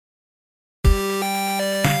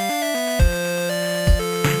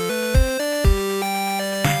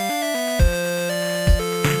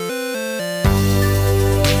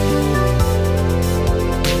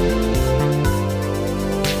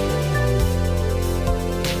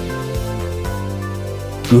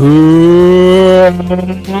Good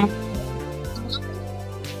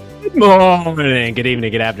morning, good evening,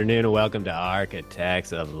 good afternoon, and welcome to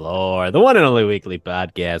Architects of Lore, the one and only weekly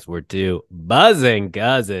podcast where two buzzing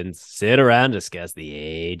cousins sit around and discuss the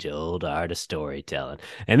age-old art of storytelling.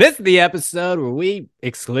 And this is the episode where we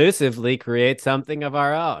exclusively create something of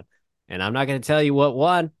our own. And I'm not going to tell you what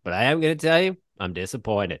won, but I am going to tell you I'm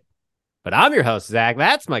disappointed. But I'm your host, Zach.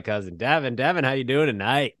 That's my cousin, Devin. Devin, how you doing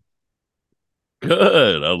tonight?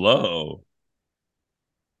 Good. Hello.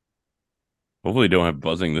 Hopefully, don't have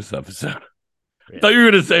buzzing this episode. I thought you were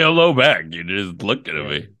gonna say hello back. You just looked at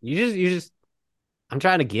me. You just. I'm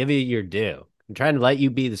trying to give you your due. I'm trying to let you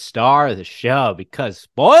be the star of the show because,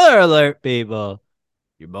 spoiler alert, people,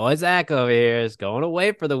 your boy Zach over here is going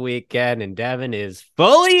away for the weekend, and Devin is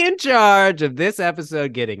fully in charge of this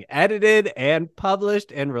episode getting edited and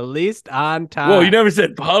published and released on time. Well, you never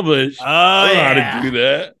said publish. I don't know how to do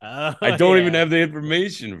that. I don't even yeah. have the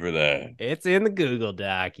information for that. It's in the Google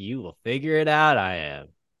Doc. You will figure it out. I am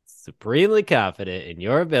supremely confident in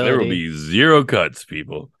your ability. There will be zero cuts,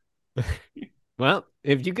 people. Well,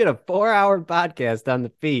 if you get a 4-hour podcast on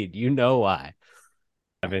the feed, you know why.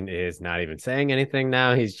 Evan is not even saying anything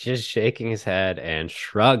now. He's just shaking his head and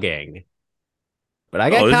shrugging. But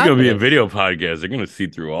I got this is going to be a confidence. video podcast. They're going to see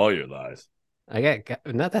through all your lies.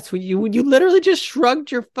 No, that's what you literally just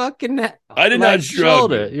shrugged your fucking head. I did not shrug.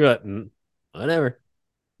 Shoulder. You're like, whatever.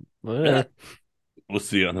 Yeah. We'll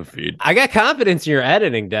see on the feed. I got confidence in your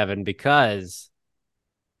editing, Devin, because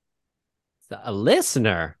a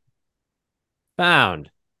listener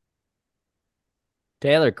found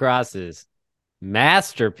Taylor Cross's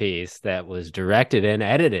masterpiece that was directed and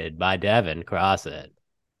edited by Devin Crossett.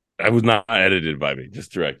 I was not edited by me,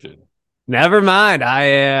 just directed. Never mind. I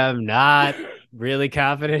am not really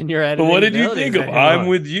confident in your editing. But what did you think of I'm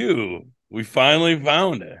With You? We finally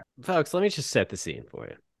found it. Folks, let me just set the scene for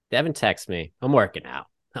you. Devin texts me. I'm working out.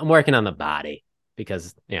 I'm working on the body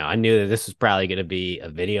because, I knew that this was probably going to be a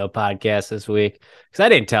video podcast this week because I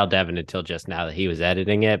didn't tell Devin until just now that he was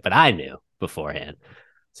editing it, but I knew beforehand.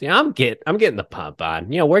 So, I'm getting the pump on,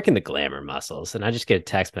 working the glamour muscles. And I just get a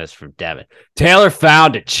text message from Devin. Taylor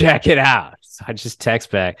found it. Check it out. So I just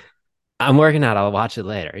text back. I'm working out. I'll watch it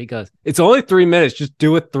later. He goes, it's only 3 minutes. Just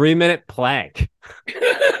do a 3-minute plank.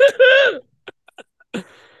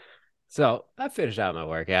 So I finish out my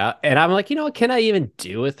workout and I'm like, what? Can I even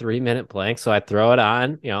do a 3-minute plank? So I throw it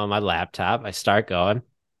on, on my laptop. I start going.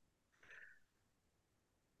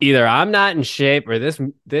 Either I'm not in shape or this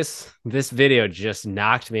video just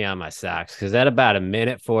knocked me on my socks because at about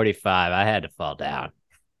 1:45, I had to fall down.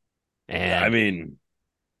 And I mean,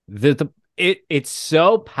 it's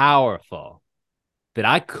so powerful that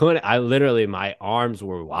I literally, my arms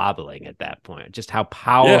were wobbling at that point. Just how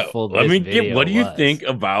powerful this video what do you was. think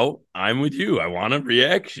about I'm With You? I want a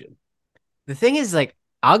reaction. The thing is,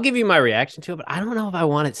 I'll give you my reaction to it, but I don't know if I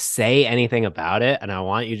want to say anything about it, and I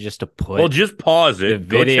want you just to put. Well, just pause it,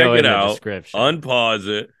 the video go check it in the out, description. Unpause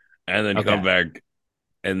it, and then come back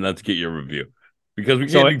and let's get your review. Because we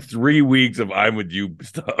can't do 3 weeks of I'm With You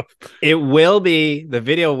stuff. It will be, the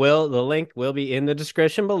link will be in the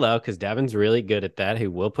description below because Devin's really good at that. He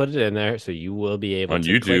will put it in there, so you will be able on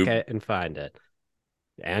to YouTube. click it and find it.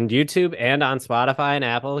 And YouTube and on Spotify and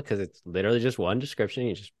Apple because it's literally just one description.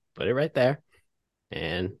 You just put it right there.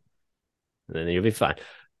 And then you'll be fine.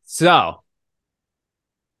 So,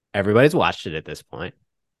 everybody's watched it at this point.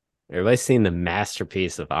 Everybody's seen the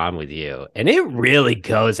masterpiece of I'm With You. And it really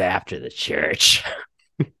goes after the church.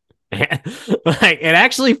 It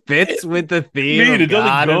actually fits with the theme of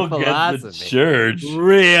God and philosophy. The church.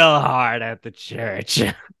 Real hard at the church.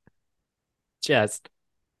 Just.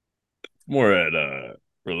 More at a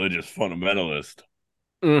religious fundamentalist.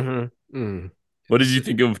 Mm-hmm. Mm. What did you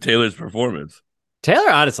think of Taylor's performance?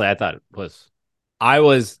 Taylor, honestly, I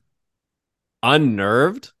was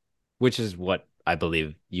unnerved, which is what I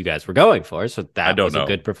believe you guys were going for. So that was a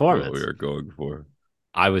good performance. What we were going for.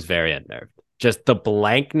 I was very unnerved. Just the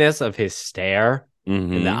blankness of his stare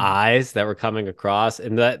and the eyes that were coming across.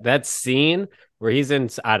 And that scene where he's in,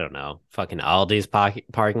 I don't know, fucking Aldi's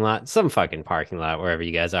parking lot, some fucking parking lot, wherever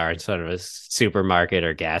you guys are, in sort of a supermarket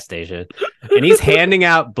or gas station. And he's handing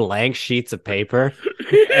out blank sheets of paper.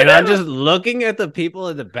 And I'm just looking at the people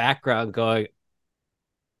in the background going,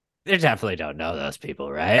 they definitely don't know those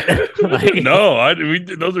people, right? No,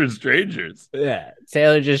 those are strangers. Yeah.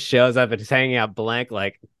 Taylor just shows up and he's hanging out blank,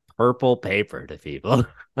 purple paper to people,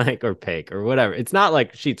 or pink or whatever. It's not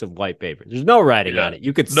like sheets of white paper. There's no writing on it.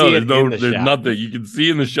 You could see it in the there's shot. Nothing. You can see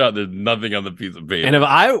in the shot. There's nothing on the piece of paper. And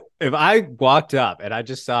if I walked up and I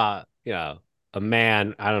just saw, a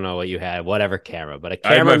man. I don't know what you had, whatever camera, but a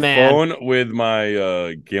I have my cameraman. phone with my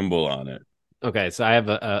gimbal on it. Okay, so I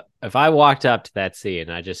have if I walked up to that scene,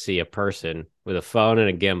 I just see a person with a phone and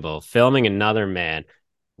a gimbal filming another man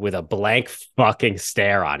with a blank fucking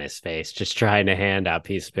stare on his face, just trying to hand out a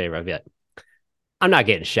piece of paper. I'd be like, I'm not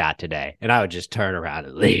getting shot today. And I would just turn around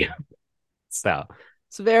and leave. So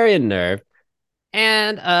it's very unnerved.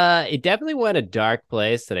 And it definitely went a dark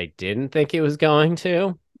place that I didn't think it was going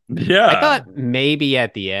to. I Yeah. thought maybe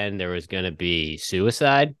at the end there was going to be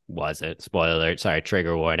suicide. Wasn't. Spoiler alert. Sorry,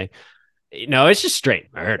 trigger warning. No, it's just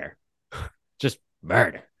straight murder. Just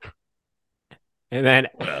murder. And then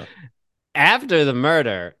Well, after the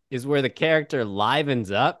murder is where the character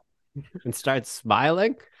livens up and starts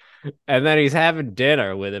smiling. And then he's having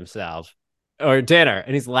dinner with himself or dinner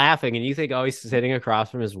and he's laughing. And you think, oh, he's sitting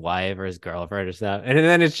across from his wife or his girlfriend or something. And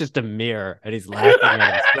then it's just a mirror and he's laughing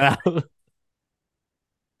at himself.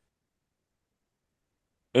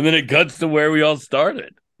 and then it cuts to where we all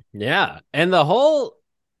started. Yeah. And the whole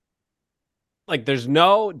like there's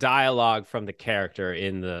no dialogue from the character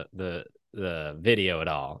in the video at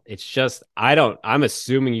all. It's just I'm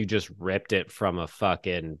assuming you just ripped it from a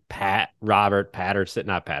fucking Robert Patterson,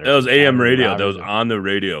 not That was Patterson, AM Patterson radio. That Robert. was on the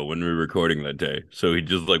radio when we were recording that day. So he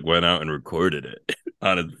just like went out and recorded it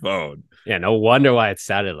on his phone. Yeah, no wonder why it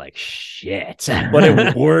sounded like shit. But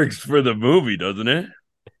it works for the movie, doesn't it?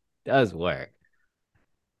 Does work.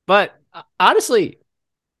 But honestly,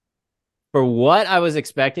 for what I was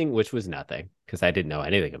expecting, which was nothing, because I didn't know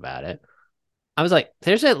anything about it, I was like,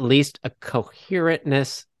 there's at least a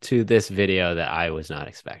coherentness to this video that I was not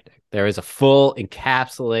expecting. There is a full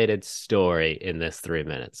encapsulated story in this 3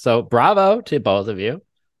 minutes. So bravo to both of you.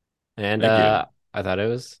 And I thought I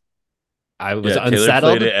was Taylor played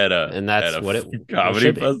unsettled, it and that's at what a it comedy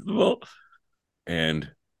should be. festival. And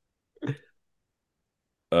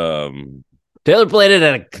Taylor played it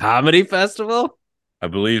at a comedy festival? I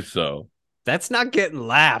believe so. That's not getting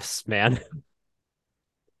laughs, man.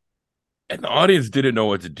 And the audience didn't know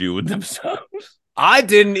what to do with themselves. I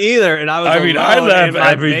didn't either, and I laugh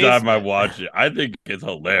every basement. time I watch it. I think it's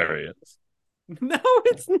hilarious. No,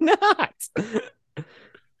 it's not.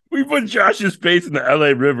 We put Josh's face in the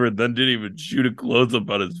LA River and then didn't even shoot a close up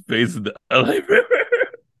on his face in the LA River.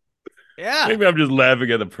 Yeah. Maybe I'm just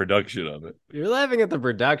laughing at the production of it. You're laughing at the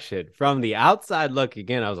production. From the outside looking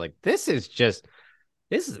in, I was like, this is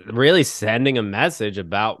really sending a message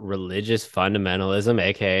about religious fundamentalism,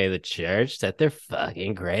 aka the church, that they're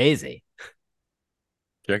fucking crazy.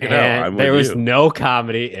 Check it out. There was no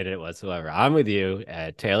comedy in it whatsoever. I'm with you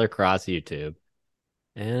at Taylor Cross YouTube.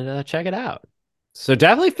 And check it out. So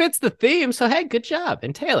definitely fits the theme. So hey, good job.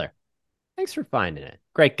 And Taylor, thanks for finding it.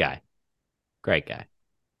 Great guy. Great guy.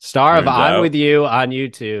 Star of I'm With You on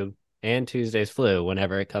YouTube and Tuesday's Flu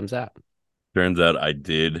whenever it comes out. Turns out I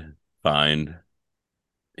did find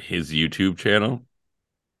his YouTube channel,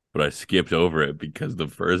 but I skipped over it because the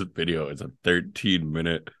first video is a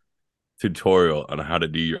 13-minute tutorial on how to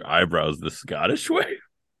do your eyebrows the Scottish way.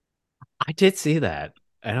 I did see that.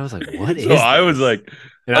 And I was like, what is so this? I was like,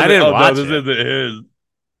 and I didn't watch this it. isn't his.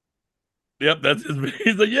 Yep, that's his.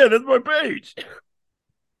 He's like, yeah, that's my page.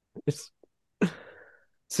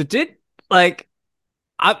 So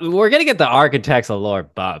we're going to get the Architects of Lore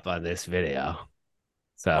bump on this video.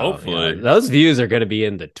 So hopefully those views are going to be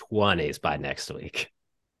in the 20s by next week.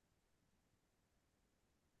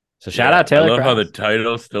 So shout out Taylor. I love how the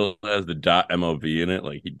title still has the .mov in it.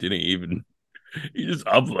 Like he just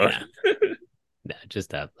uploaded. No,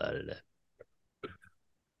 just uploaded it.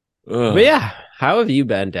 Ugh. But yeah, how have you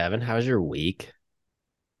been, Devin? How's your week?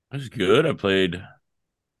 It was good. I played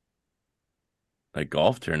a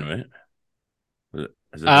golf tournament.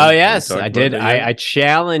 Oh yes, I did. I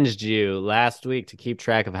challenged you last week to keep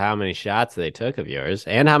track of how many shots they took of yours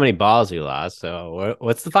and how many balls you lost. So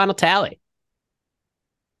what's the final tally?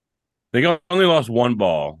 They only lost one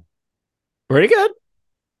ball. Pretty good,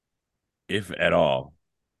 if at all.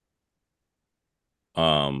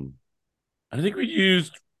 I think we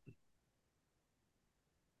used,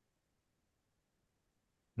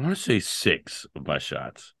 I want to say 6 of my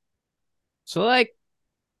shots. So like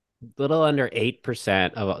a little under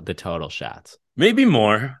 8% of the total shots. Maybe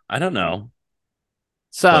more. I don't know.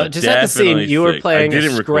 So but just at the scene, you were playing a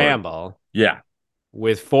scramble. Record. Yeah.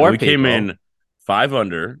 With 4 people. We came in 5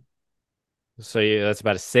 under. So that's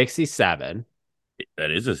about a 67.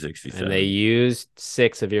 That is a 67. And they used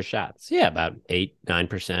 6 of your shots. Yeah, about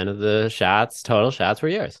 8-9% of the shots, total shots, were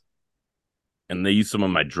yours. And they used some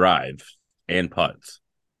of my drives and putts.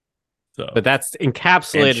 So, but that's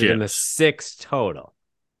encapsulated in the 6 total.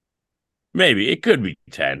 Maybe it could be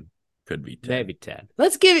 10. Could be 10. Maybe 10.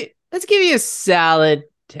 Let's give it. Let's give you a solid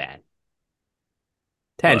 10.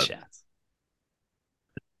 10 But shots.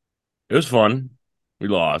 it was fun. We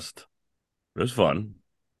lost. It was fun.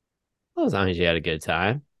 Well, as long as you had a good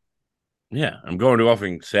time. Yeah, I'm going to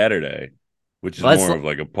offering Saturday, which is Let's more of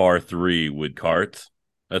like a par three with carts.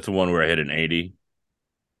 That's the one where I hit an 80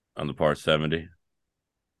 on the par 70.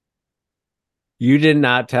 You did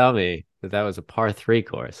not tell me that that was a par three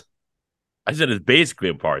course. I said it's basically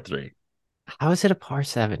a par three. How is it a par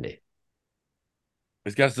 70?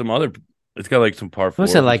 It's got some other. It's got like some par What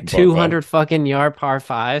was it fours and like some par five. 200 fucking yard par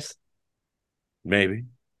fives? Maybe.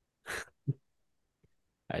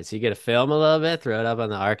 All right, so you get to film a little bit, throw it up on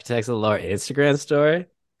the Architects of the Lore Instagram story.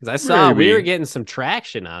 Because I saw we were Maybe. getting some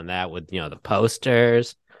traction on that with, the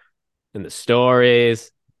posters and the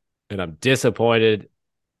stories. And I'm disappointed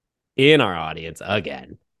in our audience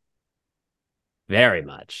again. Very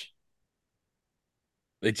much.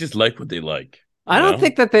 They just like what they like, I you don't know?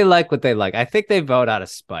 think that they like what they like. I think they vote out of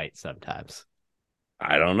spite sometimes.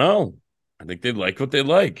 I don't know. I think they like what they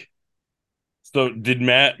like. So did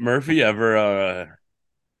Matt Murphy ever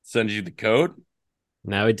send you the code?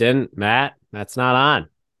 No, it didn't. Matt, that's not on.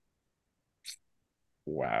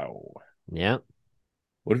 Wow. Yeah.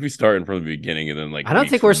 What if we started from the beginning and then like I don't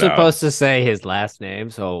weeks think we're from now? supposed to say his last name,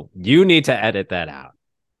 so you need to edit that out.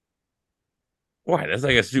 Why? That's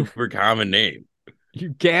like a super common name.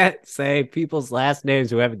 You can't say people's last names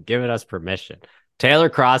who haven't given us permission. Taylor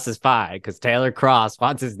Cross is fine because Taylor Cross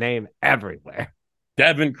wants his name everywhere.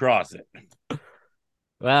 Devin Cross it.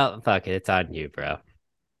 Well, fuck it. It's on you, bro.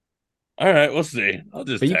 All right, we'll see. I'll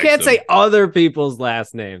just But you text can't him. say other people's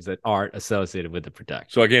last names that aren't associated with the production.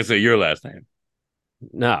 So I can't say your last name.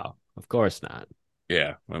 No, of course not.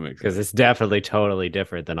 Yeah, that makes Because sense. it's definitely totally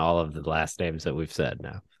different than all of the last names that we've said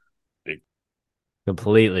now.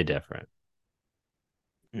 Completely different.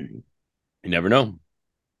 You never know.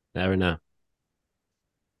 Never know.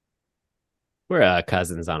 We're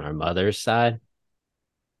cousins on our mother's side.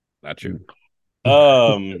 Not true.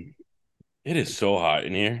 Um, it is so hot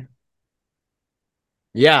in here.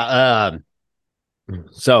 Yeah.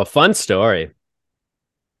 So, fun story.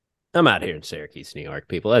 I'm out here in Syracuse, New York,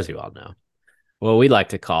 people, as you all know. Well, we like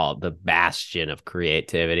to call the bastion of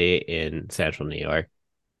creativity in central New York.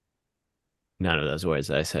 None of those words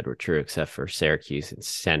that I said were true except for Syracuse and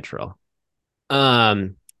central.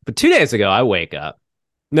 But 2 days ago, I wake up.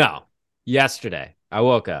 No, yesterday, I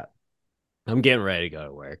woke up. I'm getting ready to go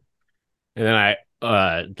to work. And then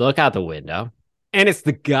I look out the window, and it's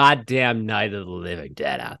the goddamn night of the living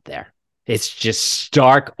dead out there. It's just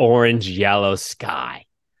stark orange yellow sky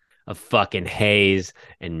of fucking haze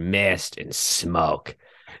and mist and smoke.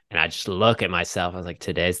 And I just look at myself. I was like,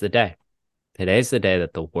 today's the day. Today's the day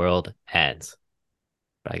that the world ends.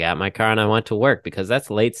 But I got in my car and I went to work because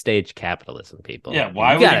that's late stage capitalism, people. Yeah,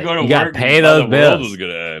 why You would you gotta go to you gotta work if you pay thought those the world was bills.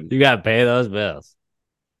 gonna end? You gotta pay those bills.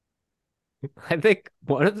 I think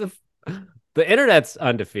one of the internet's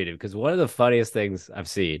undefeated because one of the funniest things I've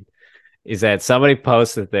seen is that somebody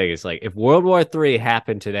posts the thing. It's like, if World War III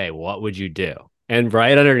happened today, what would you do? And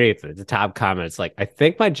right underneath it, the top comment, it's like, I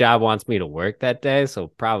think my job wants me to work that day, so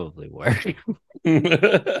probably work.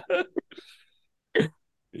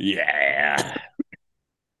 Yeah.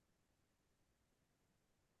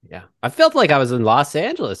 Yeah. I felt like I was in Los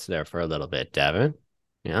Angeles there for a little bit, Devin.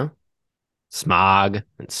 You know, smog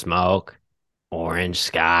and smoke, orange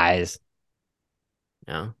skies.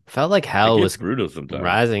 You know, felt like It hell gets was brutal sometimes.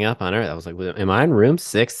 rising up on Earth. I was like, am I in room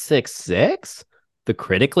 666? The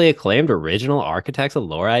critically acclaimed original Architects of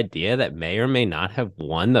Lore idea that may or may not have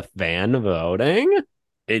won the fan voting?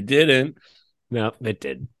 It didn't. No, it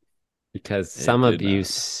did. Because It some of did you not.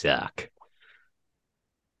 suck.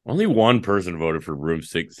 Only one person voted for room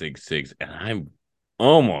 666, and I'm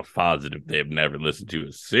almost positive they have never listened to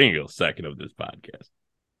a single second of this podcast.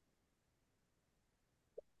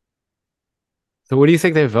 So what do you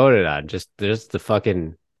think they voted on? Just the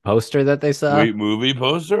fucking poster that they saw? Sweet movie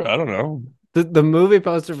poster? I don't know. The movie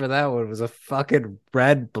poster for that one was a fucking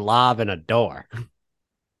red blob in a door.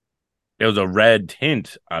 It was a red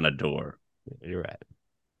tint on a door. You're right.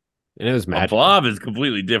 And it was A magical. blob is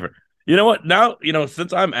completely different. You know what? Now,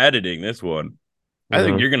 since I'm editing this one, I think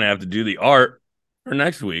Uh-huh. you're gonna have to do the art for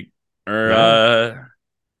next week or All right.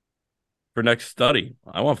 for next study.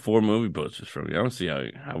 I want 4 movie posters from you. I don't see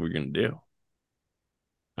how we're gonna do.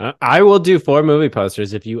 I will do 4 movie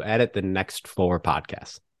posters if you edit the next 4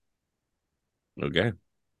 podcasts. Okay.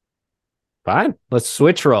 Fine. Let's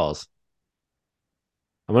switch roles.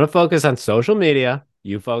 I'm going to focus on social media.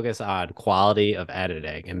 You focus on quality of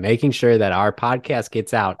editing and making sure that our podcast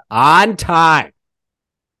gets out on time.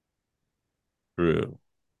 True.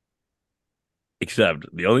 Except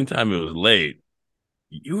the only time it was late,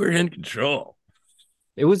 you were in control.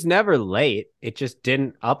 It was never late. It just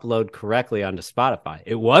didn't upload correctly onto Spotify.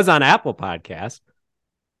 It was on Apple Podcast.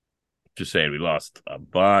 Just saying, we lost a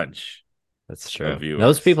bunch That's of true. Those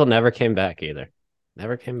viewers. people never came back either.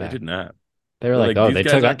 Never came They back. did not. They were They're like, like, oh,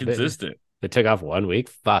 these guys aren't consistent. they took off 1 week.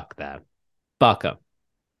 Fuck them. Fuck them.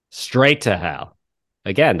 Straight to hell.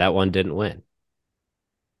 Again, that one didn't win.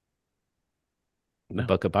 The No,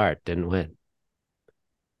 Book of Art didn't win.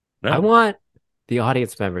 I no. want the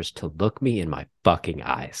audience members to look me in my fucking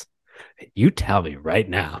eyes. You tell me right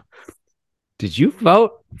now, did you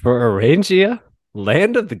vote for Orangia,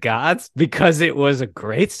 Land of the Gods, because it was a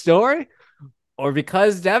great story? Or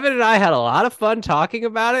because Devin and I had a lot of fun talking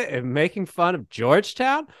about it and making fun of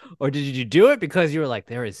Georgetown? Or did you do it because you were like,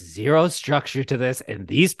 there is zero structure to this and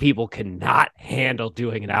these people cannot handle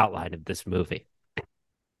doing an outline of this movie?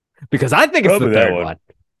 Because I think it's the Probably that third one. one.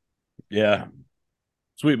 Yeah.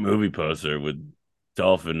 Sweet movie poster with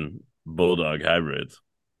dolphin bulldog hybrids.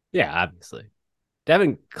 Yeah, obviously.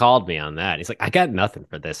 Devin called me on that. He's like, I got nothing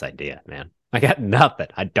for this idea, man. I got nothing.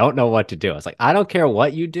 I don't know what to do. I was like, I don't care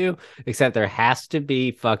what you do, except there has to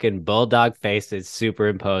be fucking bulldog faces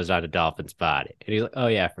superimposed on a dolphin's body. And he's like, oh,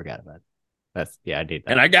 yeah, I forgot about it. Yeah, I need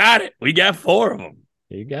And that. I got it. We got 4 of them.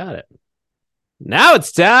 You got it. Now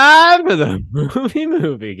it's time for the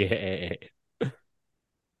movie game. All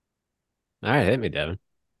right, hit me, Devin.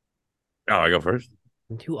 Oh, I go first.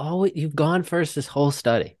 You've gone first this whole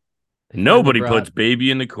study. They finally Nobody brought puts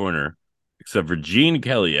baby in the corner except for Gene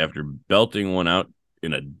Kelly after belting one out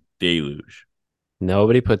in a deluge.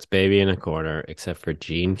 Nobody puts baby in a corner except for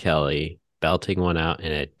Gene Kelly belting one out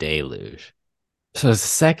in a deluge. So the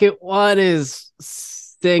second one is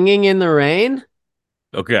Singing in the Rain.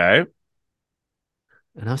 Okay.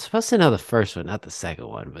 And I'm supposed to know the first one, not the second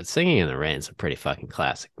one, but Singing in the Rain is a pretty fucking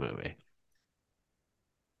classic movie.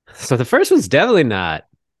 So the first one's definitely not.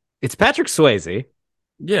 It's Patrick Swayze.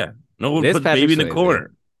 Yeah. No It one is puts Patrick baby in the Swayze.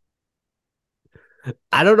 corner.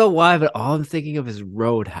 I don't know why, but all I'm thinking of is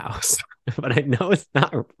Roadhouse. But I know it's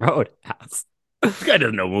not Roadhouse. This guy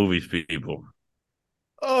doesn't know movies, people.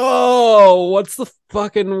 Oh, what's the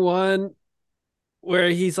fucking one where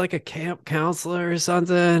he's like a camp counselor or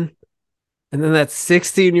something? And then that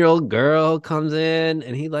 16-year-old girl comes in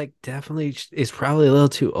and he like definitely is probably a little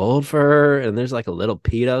too old for her. And there's like a little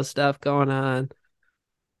pedo stuff going on.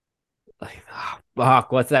 Like, oh,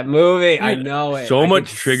 fuck, what's that movie? I know it. So I much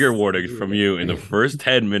could trigger see warnings from you in the it. first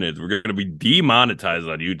 10 minutes. We're going to be demonetized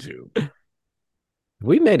on YouTube. Have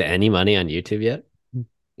we made any money on YouTube yet?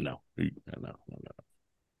 No. No.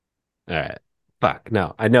 All right. Fuck.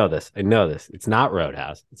 No, I know this. I know this. It's not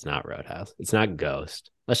Roadhouse. It's not Roadhouse. It's not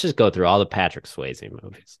Ghost. Let's just go through all the Patrick Swayze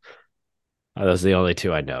movies. Oh, those are the only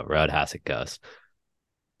two I know, Roadhouse and Ghost.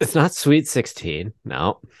 It's not Sweet 16.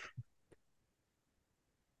 No.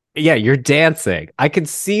 Yeah, you're dancing. I can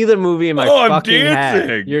see the movie in my Oh, I'm fucking head.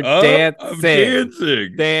 dancing. You're I'm dancing.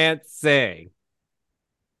 dancing. Dancing.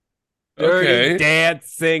 Dirty Okay. dance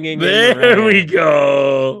singing in the There we rain.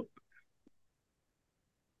 go.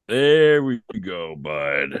 There we go,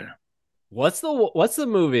 bud. What's the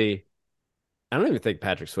movie? I don't even think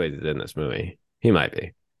Patrick Swayze is in this movie. He might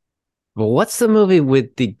be. But what's the movie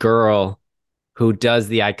with the girl who does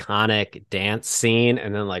the iconic dance scene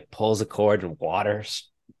and then like pulls a cord and water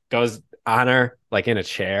goes on her like in a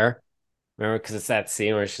chair? Remember, because it's that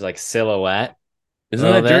scene where she's like silhouette. Isn't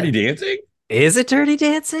that Dirty Dancing? Is it Dirty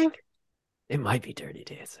Dancing? It might be Dirty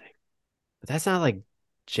Dancing. But that's not like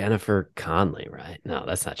Jennifer Connelly, right? No,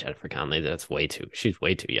 that's not Jennifer Connelly. She's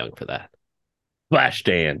way too young for that.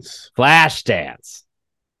 Flashdance. Flashdance.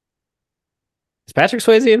 Is Patrick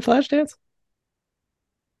Swayze in Flashdance?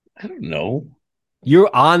 I don't know.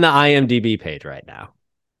 You're on the IMDb page right now.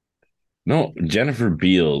 No, Jennifer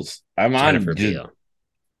Beals. I'm Jennifer on. Just, Beal.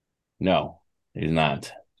 no, he's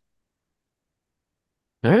not.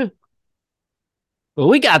 All right. Well,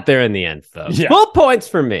 we got there in the end, folks. Yeah. Full points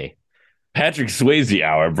for me. Patrick Swayze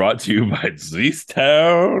Hour brought to you by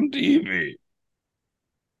Zeestown TV.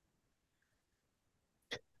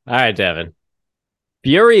 All right, Devin.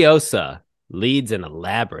 Furiosa leads an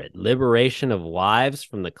elaborate liberation of wives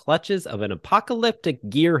from the clutches of an apocalyptic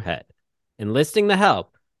gearhead, enlisting the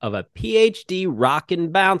help of a PhD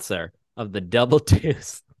rockin' bouncer of the Double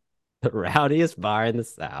Deuce, the rowdiest bar in the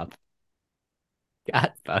South.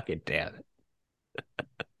 God fucking damn it.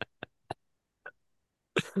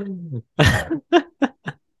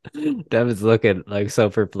 Devin's looking like so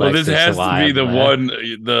perplexed. Well, this has to be the laughed. one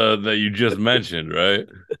that you just mentioned, right?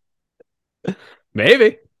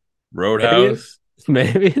 Maybe. Roadhouse.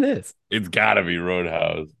 Maybe it is. It's got to be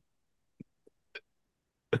Roadhouse.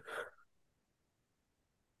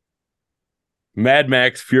 Mad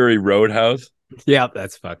Max Fury Roadhouse. Yep,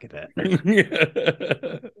 that's fucking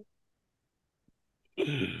it.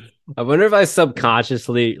 I wonder if I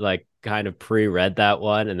subconsciously like kind of pre-read that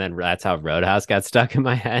one, and then that's how Roadhouse got stuck in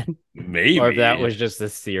my head, or if that Maybe. was just a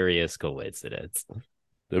serious coincidence.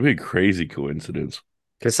 That'd be a crazy coincidence.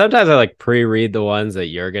 Because sometimes I like pre-read the ones that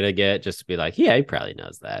you're gonna get just to be like, yeah, he probably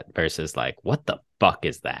knows that, versus like, what the fuck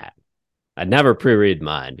is that? I never pre-read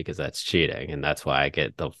mine because that's cheating, and that's why I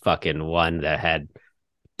get the fucking one that had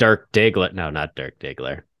Dirk Diggler. No, not Dirk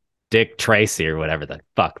Diggler. Dick Tracy or whatever the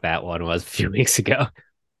fuck that one was a few weeks ago.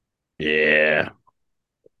 Yeah.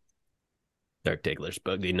 Dirk Diggler's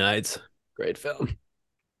Boogie Nights. Great film.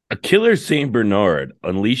 A killer Saint Bernard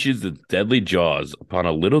unleashes its deadly jaws upon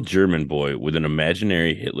a little German boy with an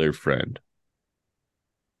imaginary Hitler friend.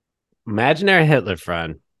 Imaginary Hitler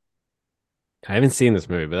friend. I haven't seen this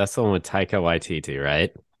movie, but that's the one with Taika Waititi,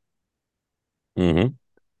 right? Mm-hmm.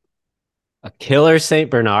 A killer Saint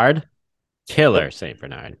Bernard. Yep. Killer Saint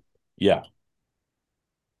Bernard. Yeah.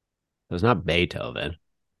 It was not Beethoven.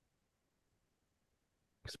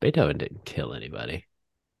 Because Beethoven didn't kill anybody.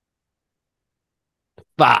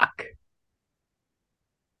 Fuck.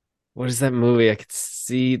 What is that movie? I could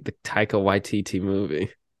see the Taika Waititi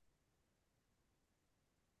movie.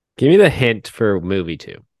 Give me the hint for movie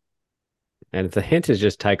two. And if the hint is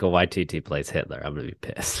just Taika Waititi plays Hitler, I'm gonna be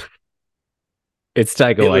pissed. It's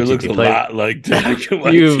Taika Hitler looks Waititi a plays. lot like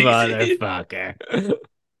Taika You Waititi. motherfucker.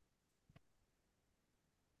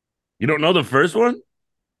 You don't know the first one?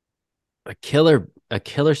 A killer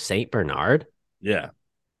Saint Bernard? Yeah.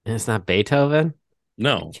 And it's not Beethoven?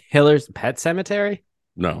 No. Killer's Pet Cemetery?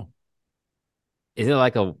 No. Is it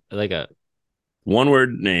like a One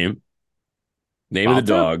word name. Name of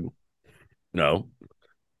the Balto? dog. No.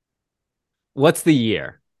 What's the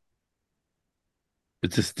year?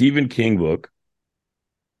 It's a Stephen King book.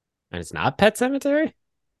 And it's not Pet Cemetery?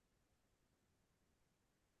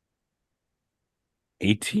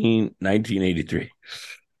 1983.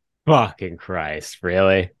 Fucking Christ,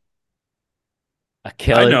 really? A I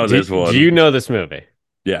killer. know Do, this do you one. know this movie?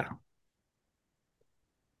 Yeah.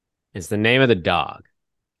 It's the name of the dog,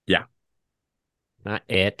 Yeah. not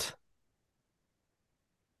it.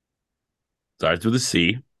 Starts with a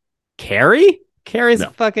C. Carrie? Carrie's a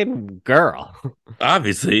No. fucking girl.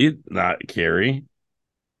 Obviously, not Carrie.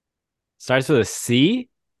 Starts with a C?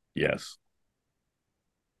 Yes.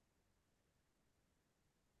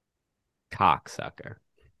 Cocksucker.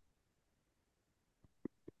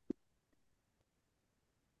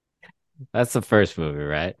 That's the first movie,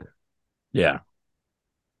 right? Yeah.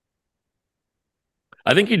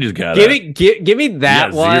 I think you just Give gotta me give me you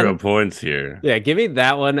that got 0 one. points here. Yeah, give me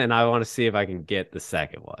that one, and I want to see if I can get the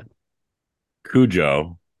second one.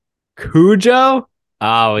 Cujo. Cujo?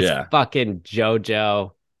 Oh, it's Yeah. fucking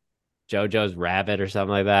Jojo. Jojo's Rabbit or something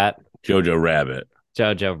like that. Jojo Rabbit.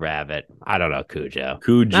 Jojo Rabbit. I don't know Cujo. All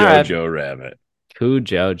Cujo right. Joe Rabbit.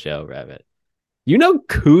 Cujo Joe Rabbit. You know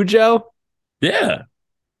Cujo? Yeah.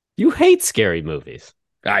 You hate scary movies.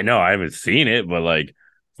 I know I haven't seen it, but like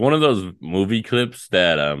it's one of those movie clips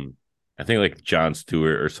that I think like Jon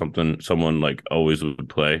Stewart or someone like always would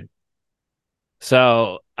play.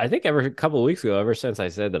 So I think a couple of weeks ago, ever since I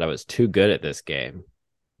said that I was too good at this game,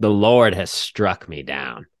 the Lord has struck me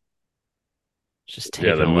down. Just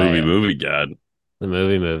Yeah, taken the away movie god. the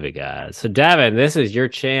movie god. So Devin, this is your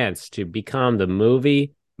chance to become the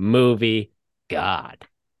movie god.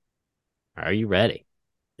 Are you ready?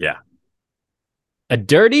 Yeah. A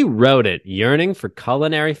dirty rodent yearning for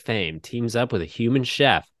culinary fame teams up with a human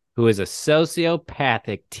chef who is a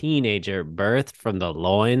sociopathic teenager birthed from the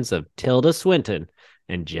loins of Tilda Swinton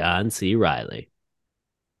and John C. Riley.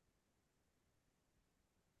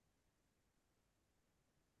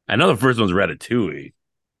 I know the first one's Ratatouille.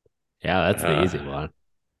 Yeah, that's the easy Uh, one.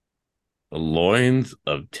 the loins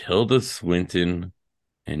of Tilda Swinton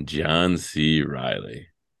and John C. Riley.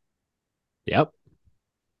 Yep.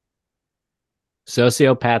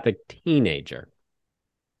 Sociopathic teenager.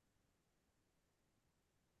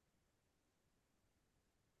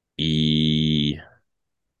 E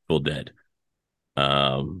Full Dead.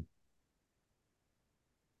 Um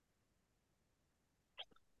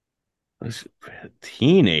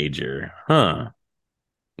Teenager. Huh.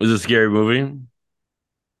 Was it a scary movie?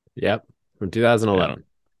 Yep. From Yeah, 2011.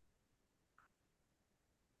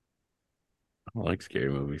 I don't like scary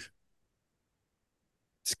movies.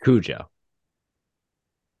 It's Cujo.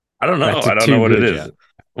 I don't know. I don't know Ratatouille what it Cujo. is.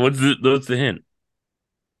 What's the hint?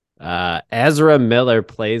 Ezra Miller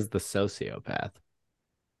plays the sociopath.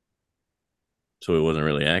 So he wasn't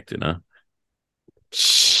really acting, huh?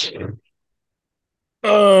 Shh.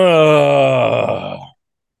 Oh,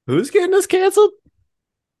 Who's getting us canceled?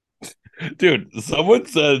 Dude, someone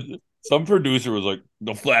said some producer was like,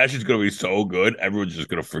 "The Flash is gonna be so good, everyone's just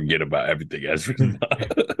gonna forget about everything Ezra's not."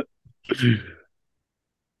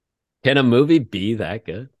 Can a movie be that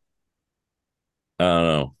good? I don't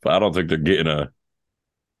know, but I don't think they're getting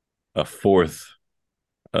a fourth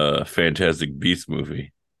Fantastic Beast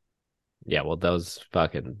movie. Yeah, well, those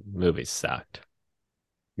fucking movies sucked.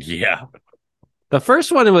 Yeah, The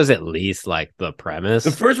first one was at least like the the premise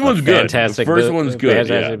first of one's good. The first one's good. Yeah.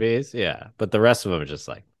 Fantastic Beasts. Yeah, but the rest of them are just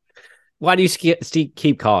like, why do you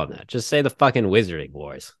keep calling that? Just say the fucking Wizarding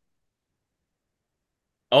Wars.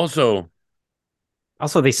 Also,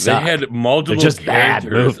 Also, they they suck. had They're multiple just bad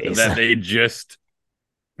characters movies. that they just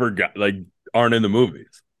forgot, like aren't in the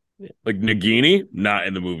movies. Like Nagini, not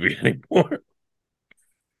in the movie anymore.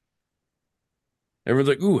 Everyone's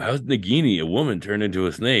like, "Ooh, how's Nagini, a woman, turned into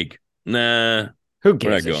a snake?" Nah, Who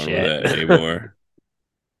we're not gives a going with shit? that anymore.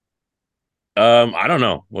 I don't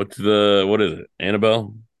know. What is it?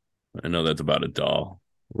 Annabelle? I know that's about a doll.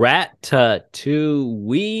 Rat 2.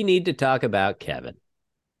 We need to talk about Kevin.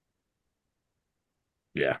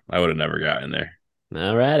 Yeah, I would have never gotten there.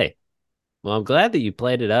 Alrighty. Well, I'm glad that you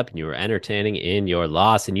played it up and you were entertaining in your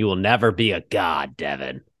loss, and you will never be a god,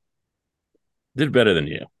 Devin. Did better than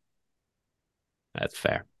you. That's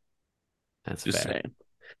fair. That's Just fair. saying.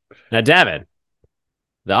 Now, Devin,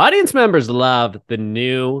 the audience members love the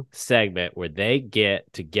new segment where they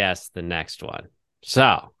get to guess the next one. So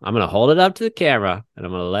I'm going to hold it up to the camera and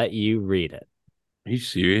I'm going to let you read it. Are you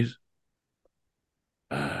serious?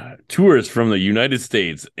 Tourist from the United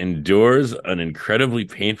States endures an incredibly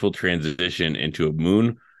painful transition into a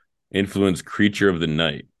moon influenced creature of the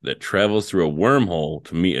night that travels through a wormhole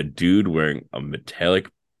to meet a dude wearing a metallic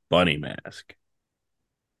bunny mask.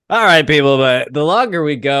 All right, people, but the longer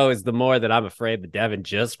we go is the more that I'm afraid that Devin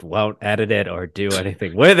just won't edit it or do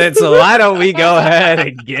anything with it. So why don't we go ahead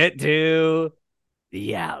and get to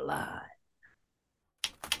the outline?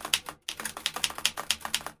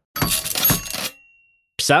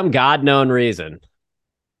 For some God known reason,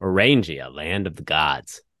 Orangia, land of the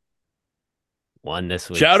gods, won this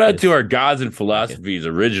week's. Shout out to our Gods and Okay. Philosophies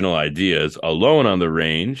original ideas, Alone on the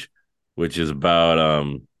Range, which is about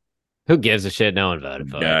Who gives a shit? No one voted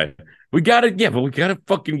for it. guy. We gotta, yeah, but we gotta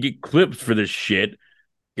fucking get clips for this shit.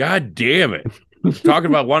 God damn it. Talking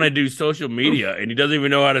about wanting to do social media and he doesn't even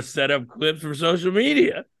know how to set up clips for social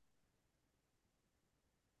media.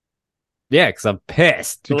 Yeah, because I'm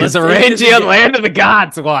pissed. So Because let's take this Orangia, again. land of the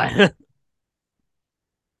gods, won.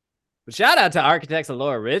 Shout out to Architects of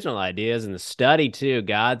Lore original ideas and the study too,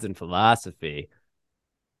 Gods and Philosophy.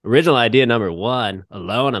 Original idea number 1,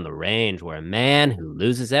 Alone on the Range, where a man who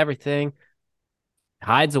loses everything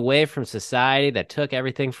hides away from society that took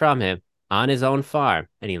everything from him on his own farm,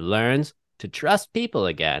 and he learns to trust people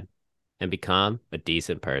again and become a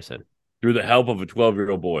decent person. Through the help of a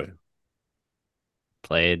 12-year-old boy.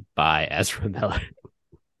 Played by Ezra Miller.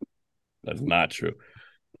 That's not true.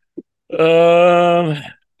 Um,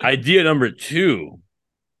 Idea number 2.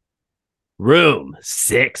 Room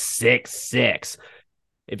 666.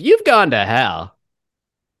 If you've gone to hell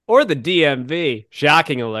or the DMV,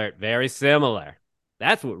 shocking alert, very similar.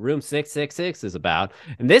 That's what Room 666 is about.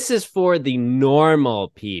 And this is for the normal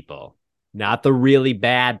people, not the really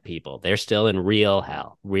bad people. They're still in real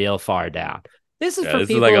hell, real far down. This is Yeah, for this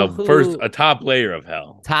is like people a top layer of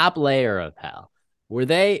hell. top layer of hell, where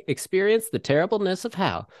they experience the terribleness of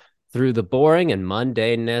hell through the boring and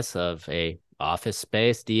mundaneness of a office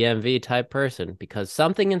space DMV type person because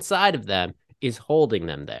something inside of them is holding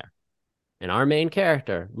them there. And our main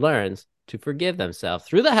character learns to forgive themselves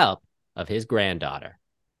through the help of his granddaughter.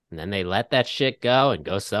 And then they let that shit go and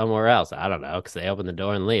go somewhere else. I don't know, because they open the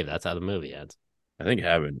door and leave. That's how the movie ends. I think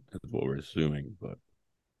heaven is what we're assuming, but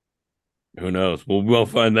who knows? We'll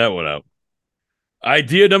find that one out.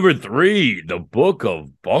 Idea number 3, the Book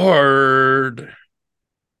of Bard.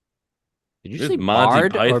 Did you This say Monty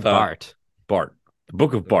Bard or Python Bart? Bart. The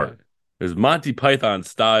Book of Bart. Okay. This Monty Python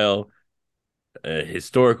style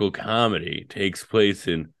historical comedy takes place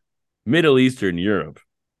in Middle Eastern Europe,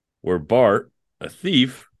 where Bart, a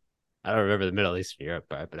thief. I don't remember the Middle Eastern Europe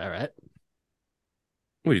part, but all right.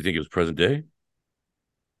 What do you think it was present day?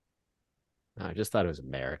 I just thought it was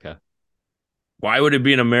America. Why would it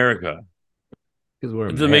be in America? Because we're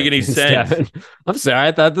It doesn't make any Americans, sense. Devin. I'm sorry,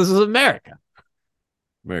 I thought this was America.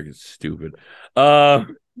 America's stupid.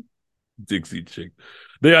 Dixie chick.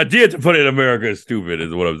 The idea to put it in America is stupid,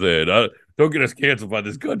 is what I'm saying. Don't get us canceled by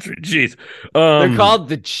this country. Jeez. They're called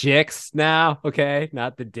the Chicks now, okay?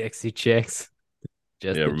 Not the Dixie Chicks.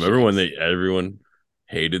 Just Yeah, the remember when Chicks. everyone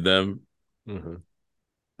hated them? Mm-hmm.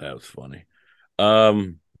 That was funny.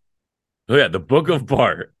 Um, Oh yeah, the Book of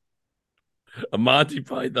Bart, a Monty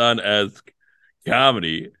Python-esque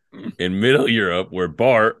comedy in Middle Europe where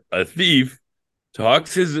Bart, a thief,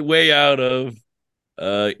 talks his way out of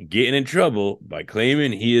getting in trouble by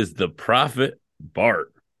claiming he is the prophet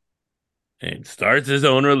Bart and starts his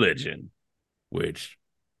own religion, which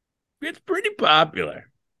gets pretty popular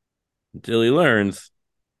until he learns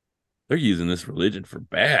they're using this religion for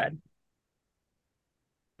bad.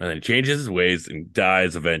 And then he changes his ways and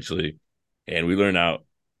dies eventually. And we learn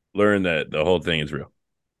that the whole thing is real.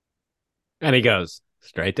 And he goes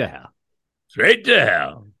straight to hell. Straight to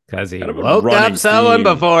hell. Because he Kind of a woke up running someone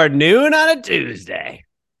theme. before noon on a Tuesday.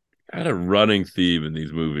 Kind of running theme in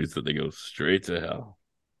these movies that they go straight to hell.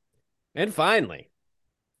 And finally,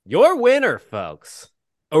 your winner, folks.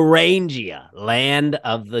 Orangia, Land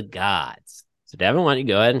of the Gods. So, Devin, why don't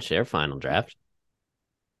you go ahead and share final draft?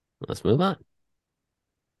 Let's move on.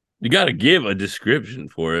 You got to give a description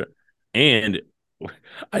for it. And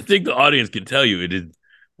I think the audience can tell you it is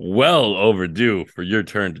well overdue for your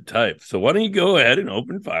turn to type. So why don't you go ahead and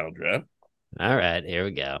open final draft? All right, here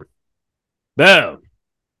we go. Boom.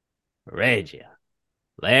 Orangia,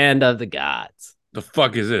 Land of the Gods. The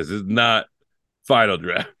fuck is this? This is not final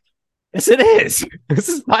draft. Yes, it is. This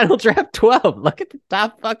is final draft 12. Look at the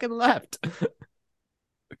top fucking left.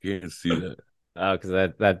 I can't see that. Oh,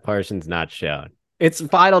 because that portion's not shown. It's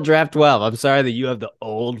final draft 12. I'm sorry that you have the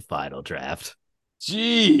old final draft.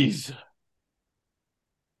 Jeez.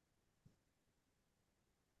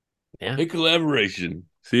 Yeah. Hey, collaboration.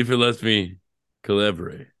 See if it lets me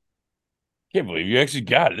collaborate. Can't believe you actually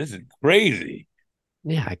got it. This is crazy.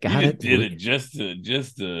 Yeah, I got you it. Did it just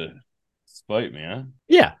to spite me, huh?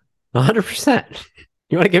 Yeah, 100%.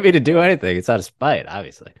 You want to get me to do anything? It's out of spite,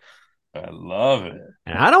 obviously. I love it.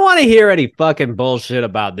 And I don't want to hear any fucking bullshit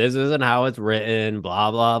about this isn't how it's written,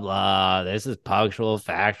 blah, blah, blah. This is punctual,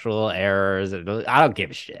 factual errors. I don't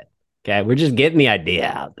give a shit. Okay, we're just getting the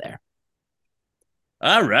idea out there.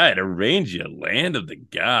 All right, Orangia, Land of the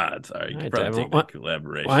Gods. All right, you can probably take that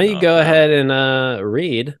collaboration. Why don't you go ahead and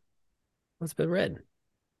read what's been written?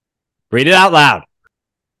 Read it out loud.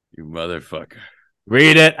 You motherfucker.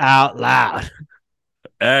 Read it out loud.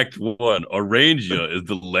 Act 1. Orangia is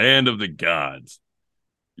the land of the gods.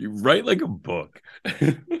 You write like a book.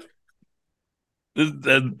 This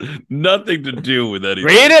has nothing to do with anything.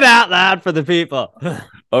 Read it out loud for the people.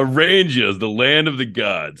 Orangia is the land of the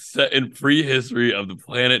gods, set in prehistory of the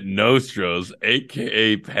planet Nostros,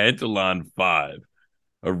 aka Pantalon 5.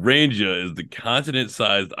 Orangia is the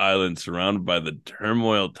continent-sized island surrounded by the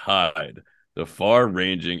turmoil tide, the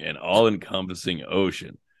far-ranging and all-encompassing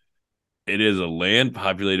ocean. It is a land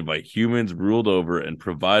populated by humans, ruled over and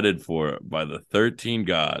provided for by the 13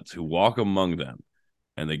 gods who walk among them.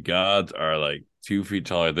 And the gods are like 2 feet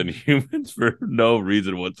taller than humans for no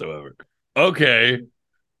reason whatsoever. Okay.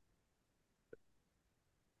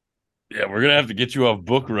 Yeah, we're gonna have to get you off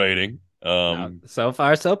book writing. No, so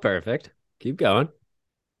far, so perfect. Keep going.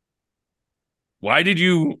 Why did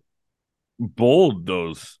you bold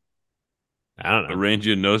those? I don't know.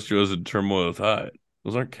 Orangia, Nostros, and Turmoil Tide.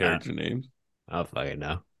 Those aren't character names. I don't fucking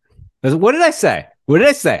know. What did I say? What did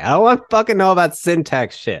I say? I don't want to fucking know about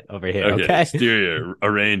syntax shit over here. Okay. Exterior,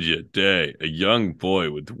 Orangia, day. A young boy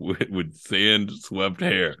with sand swept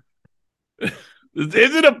hair. This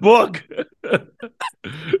isn't a book.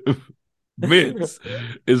 Vince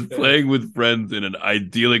is playing with friends in an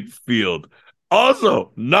idyllic field.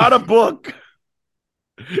 Also, not a book.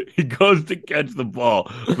 He goes to catch the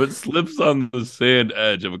ball, but slips on the sand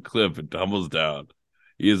edge of a cliff and tumbles down.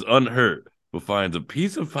 He is unhurt, but finds a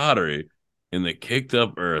piece of pottery in the kicked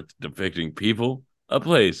up earth depicting people, a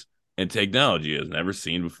place, and technology he has never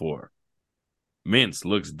seen before. Mince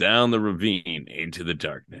looks down the ravine into the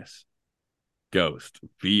darkness. Ghost,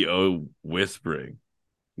 V.O. whispering.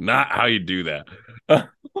 Not how you do that.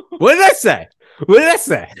 What did I say? What did I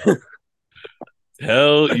say?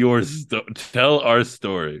 Tell our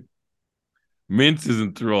story. Mince is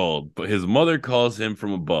enthralled, but his mother calls him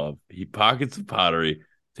from above. He pockets the pottery,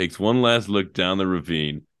 takes one last look down the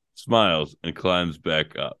ravine, smiles, and climbs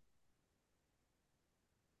back up.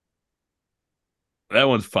 That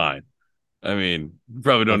one's fine. I mean, you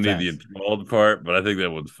probably don't need the enthralled part, but I think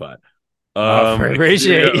that one's fine.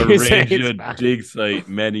 Appreciate you saying it's fine. Dig site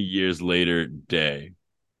many years later day.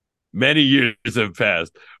 Many years have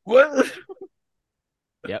passed. What?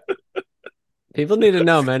 Yep. People need to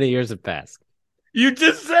know many years have passed. You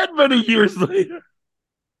just said many years later.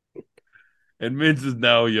 And Mince is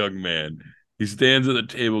now a young man. He stands at a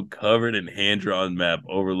table covered in hand-drawn map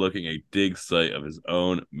overlooking a dig site of his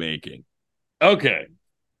own making. Okay.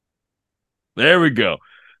 There we go.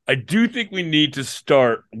 I do think we need to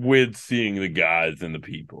start with seeing the gods and the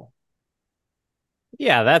people.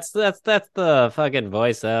 Yeah, that's the fucking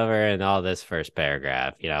voiceover and all this first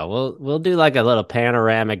paragraph. We'll do like a little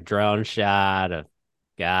panoramic drone shot of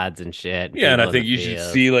gods and shit and Yeah, and I people in the think you should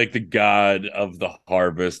fields. see like the god of the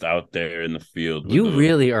harvest out there in the field with You the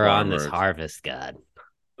really are on this farmers. harvest god.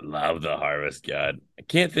 Love the harvest god. I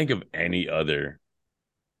can't think of any other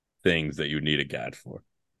things that you need a god for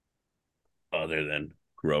other than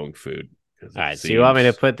growing food because All it right, so you want me to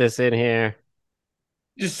seems put this in here?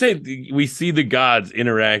 just say we see the gods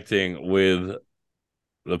interacting with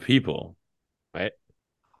the people. Right?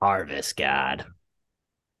 Harvest god.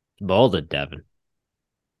 Bolded, Devin.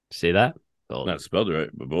 See that? Not Bolded. spelled right,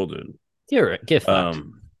 but bolded. Get fucked.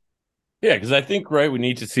 Um, yeah, because I think right, we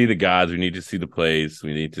need to see the gods, we need to see the place,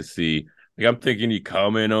 we need to see. Like I'm thinking, you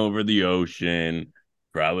come in over the ocean,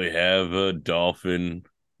 probably have a dolphin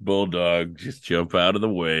bulldog just jump out of the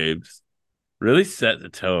waves, really set the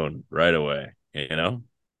tone right away.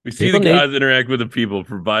 We see the People need gods interact with the people,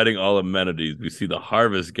 providing all amenities. We see the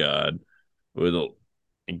harvest god with a.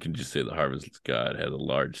 You can just say the harvest god has a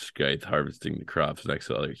large scythe harvesting the crops next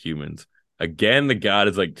to other humans. Again, the god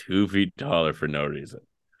is like 2 feet taller for no reason.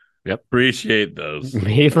 Yep. Appreciate those.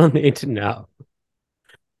 People need to know.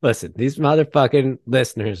 Listen, these motherfucking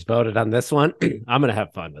listeners voted on this one. I'm gonna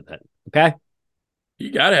have fun with it. Okay.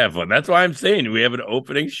 You gotta have fun. That's why I'm saying we have an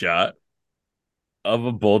opening shot of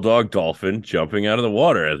a bulldog dolphin jumping out of the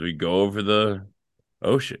water as we go over the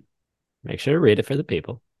ocean. Make sure to read it for the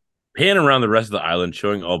people. Pan around the rest of the island,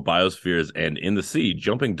 showing all biospheres, and in the sea,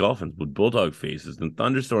 jumping dolphins with bulldog faces and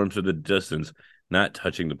thunderstorms in the distance, not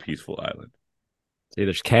touching the peaceful island. See,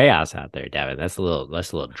 there's chaos out there, Devin. That's a little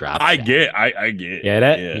drop I shot. get, I get, Get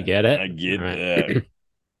it? You yeah, get it? I All get right. that.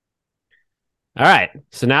 All right.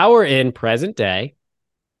 So now we're in present day.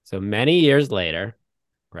 So many years later,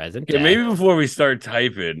 present Okay, day. maybe before we start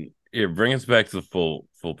typing, here, bring us back to the full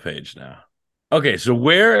page now. Okay, so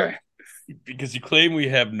where, because you claim we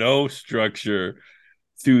have no structure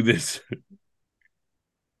to this,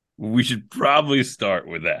 we should probably start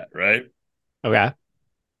with that, right? Okay.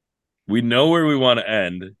 We know where we want to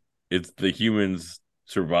end. It's the humans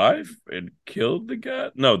survive and killed the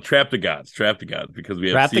god. No, trap the gods, because we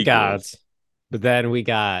have Trap the sequels. gods. But then we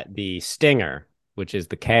got the Stinger, which is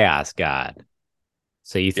the chaos god.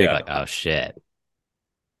 So you think Yeah. like, oh shit.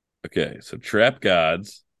 Okay, so trap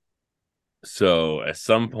gods. So at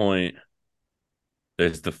some point,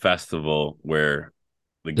 there's the festival where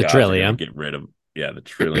the The gods are going to Trillium. get rid of, yeah, the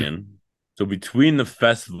trillion. So between the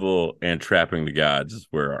festival and trapping the gods is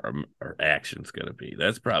where our action's going to be.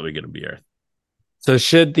 That's probably going to be our. So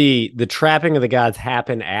should the trapping of the gods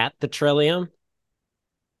happen at the Trillium?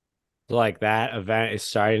 Like that event is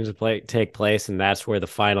starting to take place, and that's where the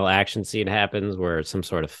final action scene happens, where it's some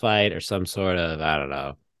sort of fight or some sort of, I don't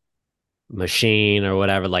know, machine or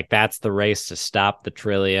whatever. Like that's the race to stop the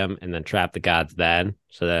Trillium and then trap the gods then.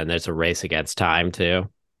 So then there's a race against time too.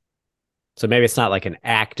 So maybe it's not like an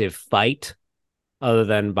active fight other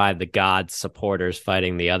than by the gods supporters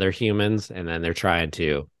fighting the other humans, and then they're trying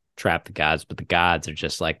to trap the gods, but the gods are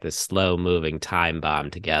just like this slow moving time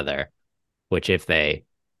bomb together, which if they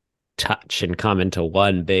touch and come into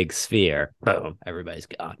one big sphere, boom, everybody's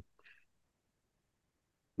gone.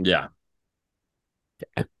 Yeah.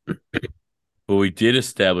 But we did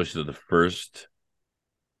establish that the first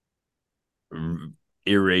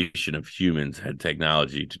iteration of humans had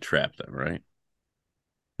technology to trap them, right?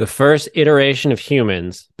 The first iteration of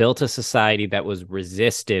humans built a society that was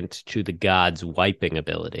resistant to the gods' wiping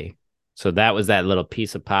ability. So that was that little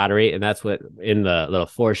piece of pottery. And that's what in the little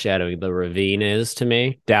foreshadowing, the ravine is to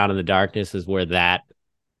me. Down in the darkness is where that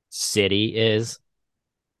city is.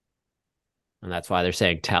 And that's why they're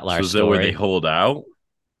saying tell our So is that where they story. hold out?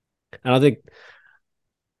 I don't think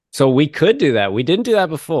so. We could do that. We didn't do that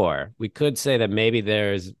before. We could say that maybe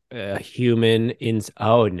there's a human in.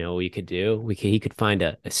 Oh, no, we could do. He could find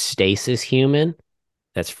a stasis human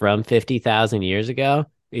that's from 50,000 years ago.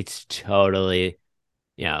 It's totally,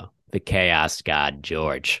 the chaos god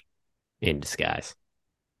George in disguise.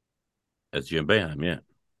 That's Jim Boeheim, yeah.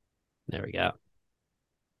 There we go.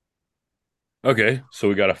 Okay, so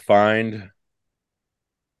we got to find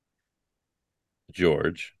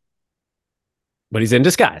George. But he's in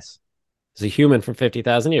disguise. He's a human from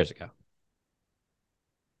 50,000 years ago.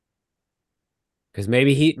 Because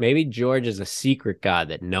maybe George is a secret god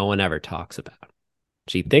that no one ever talks about.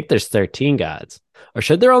 So you think there's 13 gods? Or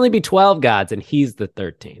should there only be 12 gods and he's the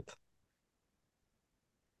 13th?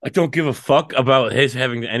 I don't give a fuck about his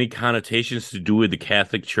having any connotations to do with the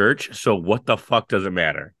Catholic Church. So what the fuck does it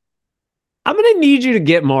matter? I'm gonna need you to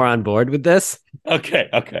get more on board with this. Okay.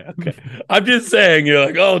 I'm just saying, you're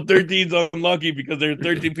like, oh, 13's unlucky because there are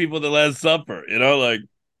 13 people at the Last Supper. Like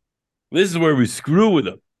this is where we screw with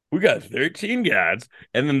them. We got 13 gods,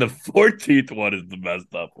 and then the 14th one is the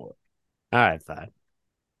messed up one. All right, fine.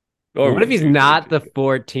 Or What if we he's do not the 13.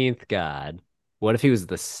 14th god? What if he was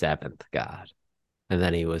the seventh god and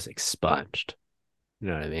then he was expunged? You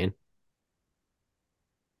know what I mean?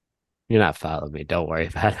 You're not following me. Don't worry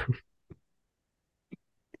about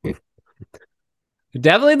it.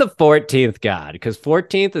 Definitely the 14th god because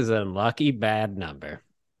 14th is an unlucky bad number.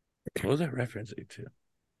 What was that referencing to?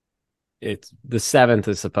 It's the seventh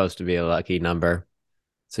is supposed to be a lucky number.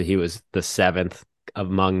 So he was the seventh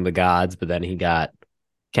among the gods, but then he got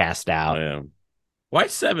cast Oh, out. yeah. Why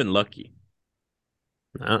seven lucky?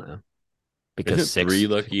 I don't know. Because Isn't three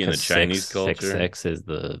lucky in the Chinese six culture? six is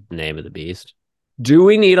the name of the beast. Do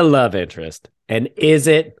we need a love interest? And is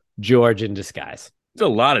it George in disguise? There's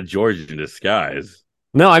a lot of George in disguise.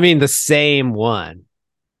 No, I mean the same one.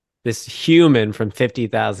 This human from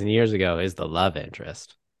 50,000 years ago is the love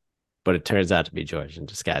interest, but it turns out to be George in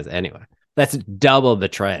disguise anyway. That's double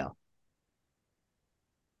betrayal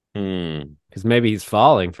Hmm. because maybe he's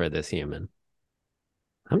falling for this human.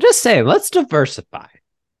 I'm just saying, let's diversify.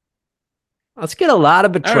 Let's get a lot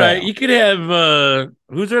of All right, betrayal. you could have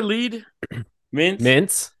who's our lead? Mince.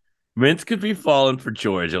 Mints. Mince could be falling for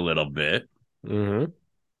George a little bit.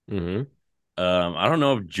 Mm-hmm. Mm-hmm. I don't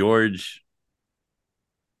know if George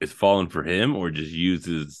is falling for him or just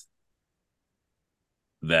uses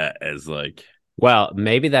that as like, Well,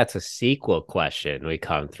 maybe that's a sequel question we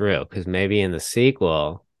come through because maybe in the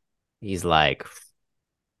sequel, he's like,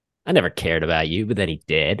 I never cared about you, but then he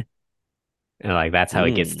did. And like that's how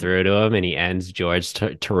he gets hmm, through to him and he ends George's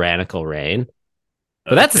tyrannical reign.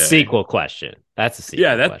 But that's a okay. sequel question. That's a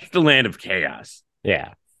Yeah, sequel that's question. the land of chaos.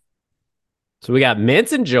 Yeah. So we got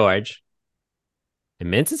Mince and George,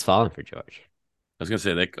 and Mince is falling for George. I was gonna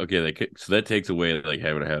say that okay, so that takes away like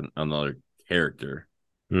having to have another character.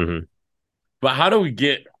 Mm-hmm. But how do we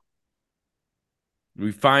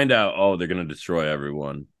find out, oh, they're gonna destroy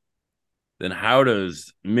everyone. Then how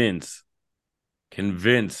does Mince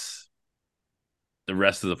convince the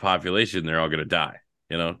rest of the population they're all gonna die?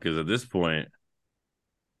 Because at this point,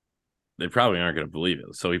 they probably aren't gonna believe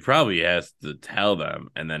it. So he probably has to tell them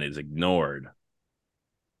and then is ignored,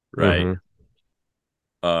 right?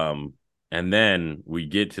 Mm-hmm. And then we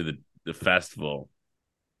get to the festival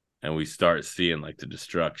and we start seeing like the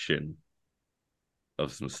destruction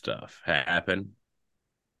of some stuff happen.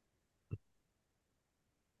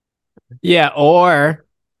 Yeah, or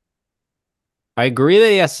I agree that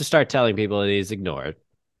he has to start telling people that he's ignored.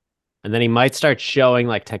 And then he might start showing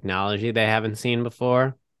like technology they haven't seen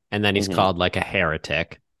before. And then he's Mm-hmm. called like a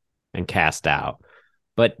heretic and cast out.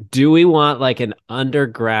 But do we want like an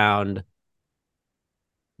underground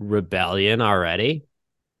rebellion already?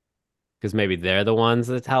 Because maybe they're the ones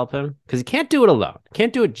that help him. Because he can't do it alone.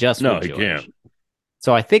 Can't do it just No, with he George. can't.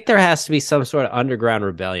 So I think there has to be some sort of underground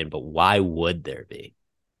rebellion. But why would there be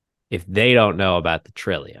if they don't know about the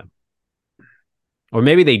Trillium? Or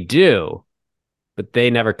maybe they do, but they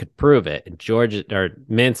never could prove it. And George or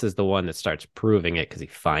Mintz is the one that starts proving it because he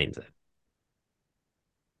finds it.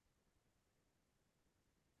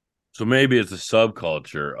 So maybe it's a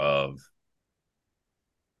subculture of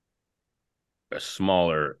a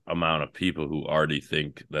smaller amount of people who already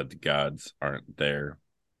think that the gods aren't there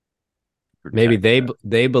to Maybe protect them.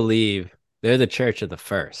 they believe they're the church of the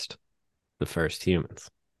first humans.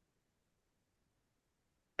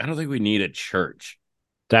 I don't think we need a church,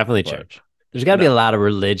 Definitely but church. There's got to be a no. lot of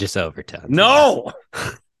religious overtones in this. No!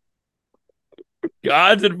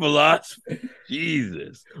 Gods and philosophy.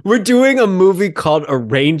 Jesus. We're doing a movie called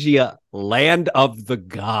Orangia, Land of the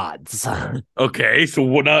Gods. Okay, so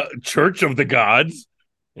what Church of the Gods?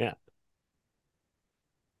 Yeah.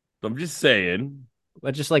 I'm just saying.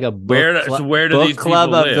 But just like a Where do book these club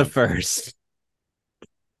people of the live? first.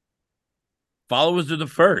 Followers of the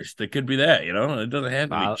first. It could be that, It doesn't have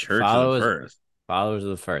to be Church of the Followers First. followers of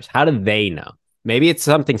the first. How do they know? Maybe it's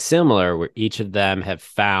something similar where each of them have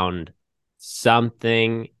found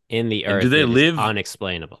something in the And do earth they that is live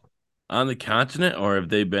unexplainable. on the continent or have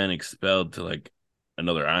they been expelled to like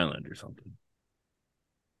another island or something?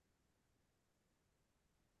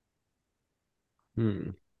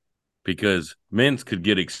 Hmm. Because Mintz could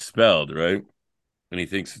get expelled, right? And he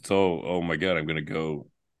thinks it's oh my god, I'm gonna go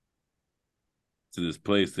to this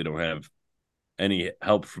place. They don't have any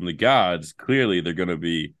help from the gods. Clearly, they're gonna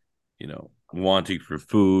be, wanting for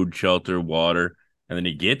food, shelter, water. And then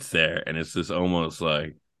he gets there, and it's this almost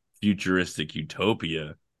like futuristic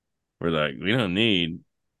utopia where like we don't need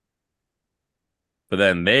but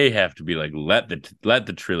then they have to be like, let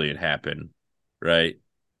the trillion happen, right?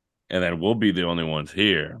 And then we'll be the only ones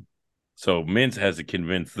here. So Mintz has to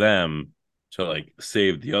convince them to like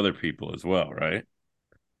save the other people as well, right?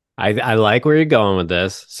 I like where you're going with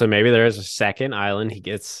this. So maybe there's a second island he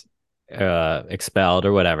gets expelled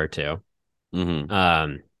or whatever to. Mm-hmm.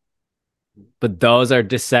 Um, but those are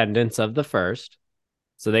descendants of the first.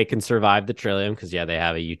 So they can survive the trillium because yeah, they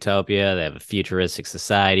have a utopia, they have a futuristic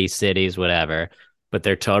society, cities, whatever. But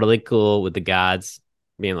they're totally cool with the gods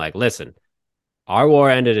being like, listen, our war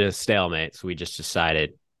ended in a stalemate, so we just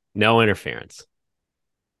decided no interference.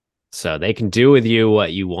 So they can do with you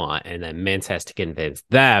what you want, and then Mintz has to convince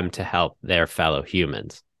them to help their fellow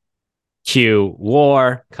humans. Cue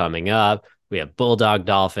war coming up. We have bulldog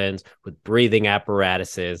dolphins with breathing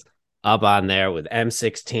apparatuses up on there with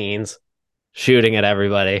M16s shooting at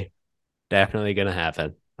everybody. Definitely gonna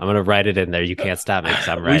happen. I'm gonna write it in there. You can't stop me because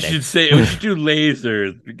I'm We writing. should say we should do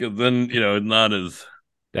lasers because then it's not as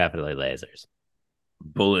Definitely lasers.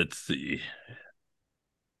 bulletsy.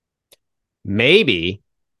 Maybe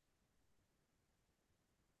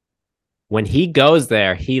when he goes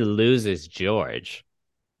there, he loses George.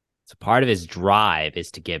 So part of his drive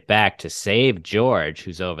is to get back to save George,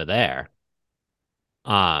 who's over there.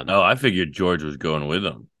 Um, Oh, I figured George was going with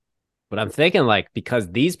him. but I'm thinking like because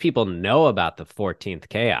these people know about the 14th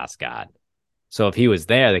Chaos God. So if he was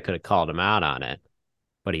there, they could have called him out on it.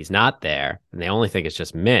 But he's not there, and they only think it's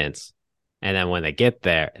just Mints. And then when they get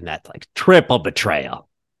there, and that's like triple betrayal.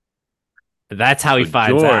 That's how he So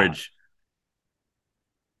finds out.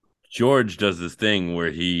 George does this thing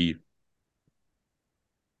where he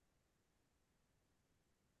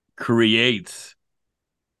creates,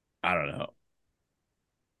 I don't know,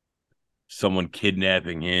 someone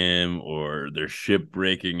kidnapping him or their ship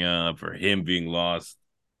breaking up or him being lost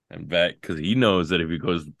and back because he knows that if he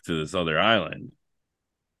goes to this other island,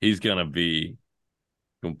 he's gonna be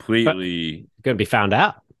But completely, going to be found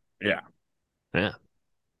out. yeah. Yeah.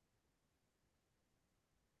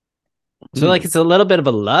 So like Hmm. it's a little bit of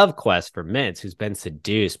a love quest for Mintz, who's been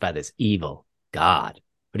seduced by this evil god,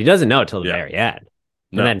 but he doesn't know it till the Yeah. very end.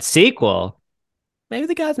 And No. then sequel, maybe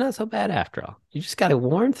the god's not so bad after all. You just got to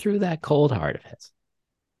warm through that cold heart of his.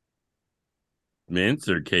 Mints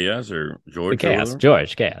or Chaos or The George or chaos, whatever.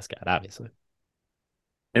 George, chaos god, obviously.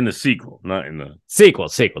 In the sequel, not in the. Sequel.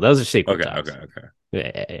 Those are sequel Okay, okay, talks. okay.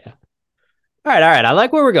 Yeah. All right. I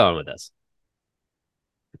like where we're going with this.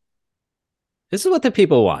 This is what the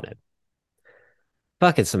people wanted.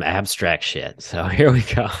 Fucking some abstract shit. So here we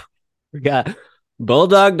go. We got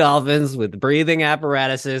bulldog dolphins with breathing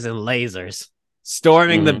apparatuses and lasers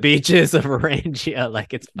storming the Mm-hmm. beaches of Orangia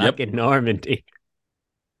like it's Yep. fucking Normandy.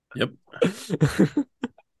 Yep.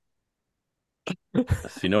 I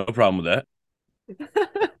see no problem with that.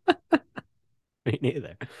 Me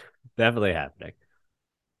neither. Definitely happening.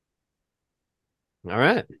 All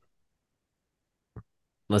right.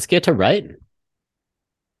 Let's get to writing.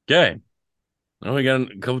 Okay. Now we got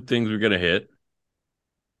a couple things we're gonna hit.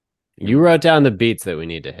 You wrote down the beats that we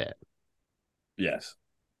need to hit. Yes.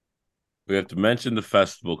 We have to mention the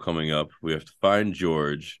festival coming up. We have to find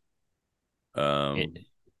George. In, Um,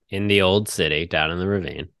 in the old city down in the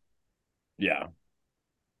ravine. yeah.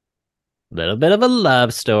 Little bit of a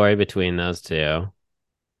love story between those two.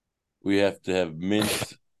 We have to have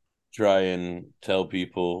Mintz try and tell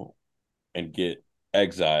people and get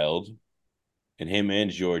exiled, and him and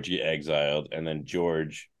George get exiled, and then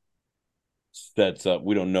George sets up.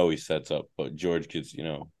 We don't know he sets up, but George gets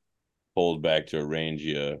pulled back to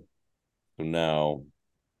Orangia. So now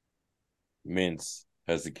Mintz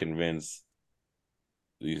has to convince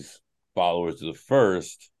these followers of the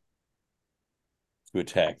first to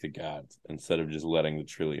attack the gods instead of just letting the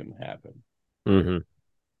Trillium happen.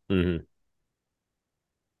 Mm-hmm. Mm-hmm.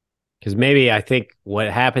 Because maybe I think what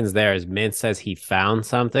happens there is Mint says he found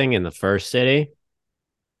something in the first city,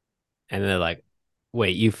 and they're like,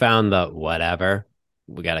 "Wait, you found the whatever?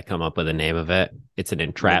 We got to come up with a name of it. It's an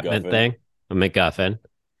entrapment MacGuffin. thing, a MacGuffin."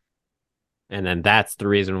 And then that's the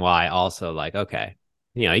reason why. Also, like, okay,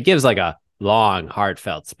 he gives like a long,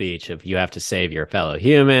 heartfelt speech of you have to save your fellow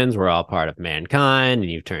humans. We're all part of mankind,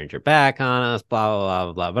 and you've turned your back on us. Blah blah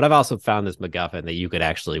blah blah. But I've also found this MacGuffin that you could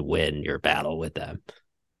actually win your battle with them.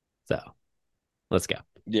 So let's go.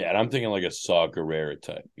 Yeah, and I'm thinking like a Saw Gerrera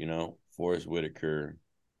type, Forrest Whitaker,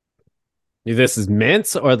 This is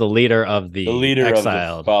Mintz or the leader of the the leader of the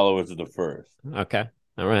exiled. followers of the first. Okay.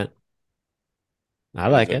 All right. I And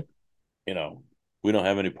he's like like, it. we don't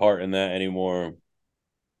have any part in that anymore.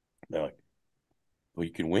 They're like, well,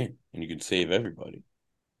 you can win and you can save everybody.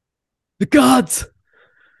 The gods.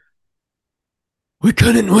 We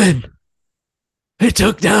couldn't win. They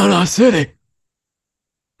took down our city.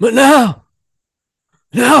 But now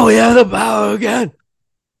we have the power again.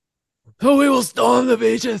 So we will storm the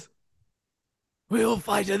beaches. We will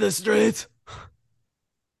fight in the streets.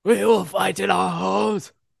 We will fight in our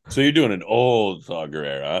homes. So you're doing an old Saw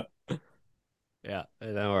Gerrera. Yeah,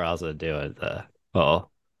 and then we're also doing the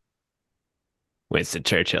whole Winston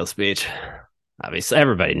Churchill speech. Obviously,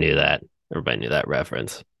 everybody knew that. Everybody knew that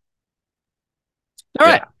reference. All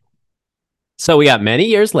right. Yeah. So we got many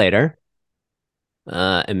years later.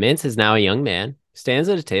 And Mintz is now a young man, stands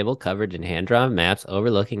at a table covered in hand-drawn maps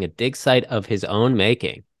overlooking a dig site of his own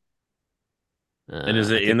making. And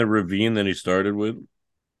is I it in think the ravine that he started with?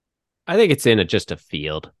 I think it's in just a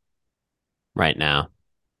field right now.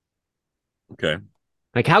 Okay.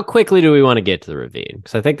 Like, how quickly do we want to get to the ravine?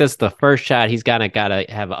 Because I think that's the first shot. He's gotta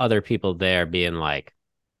have other people there being like,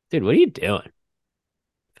 "Dude, what are you doing?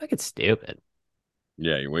 Fucking stupid."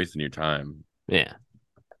 Yeah, you're wasting your time. Yeah.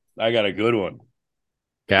 I got a good one.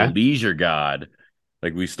 The Okay. leisure god.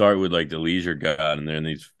 Like we start with like the leisure god, and they're in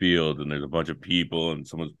these fields, and there's a bunch of people, and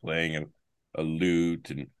someone's playing a lute,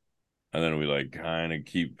 and then we like kind of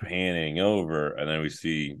keep panning over, and then we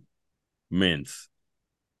see Mince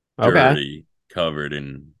Okay. dirty, covered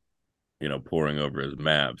in pouring over his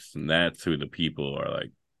maps, and that's who the people are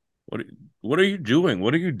like. What what are you doing?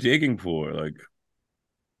 What are you digging for? Like,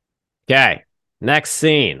 Okay. Next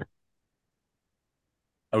scene.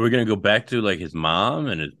 are we gonna go back to like his mom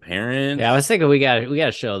and his Yeah, I was parents? thinking we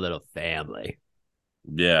gotta show a little family.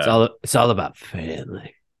 Yeah, It's all about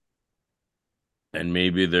family. and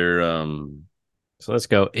maybe they're So let's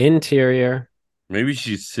go interior. maybe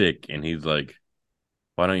she's sick, and he's like,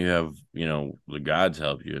 why don't you have the gods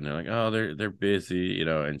help you? And they're like, oh, they're busy,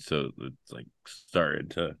 and so it's like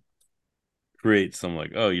started to create some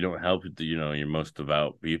like, oh, you don't help your most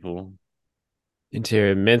devout people.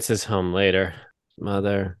 Interior. Mince's home later.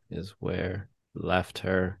 Mother is where left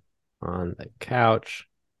her on the couch.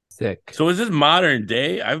 Sick. So is this modern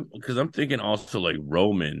day? I'm thinking also like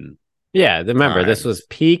Roman Yeah, remember this was times.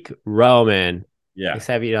 peak Roman. Yeah.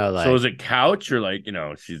 Except So is like it couch or like,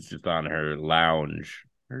 she's just on her lounge,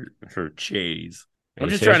 her chaise. are I'm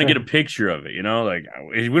you just trying to get seriously? a picture of it, like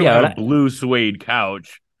we don't Yeah, have but a blue suede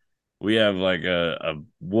couch. We have like a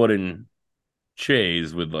wooden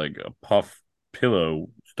chaise with like a puff pillow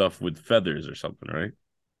stuffed with feathers or something, right?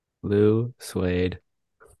 blue suede.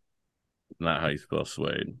 Not how you spell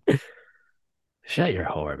suede. Shut your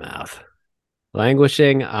whore mouth.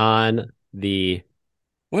 Languishing on the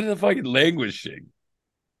What the fucking languishing?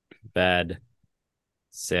 bed,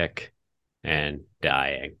 sick and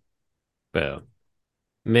dying. Boom.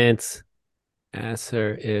 Mince asks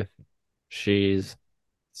her if she's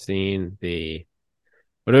seen the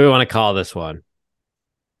what do we want to call this one?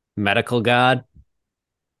 Medical god?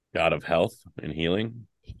 God of health and healing.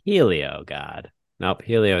 Helio god. Nope,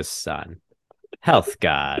 Helio's son. Health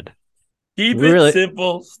god. Keep We it really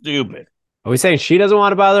simple, stupid. are we saying she doesn't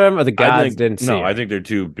want to bother him or the I gods think didn't see no, I her? think they're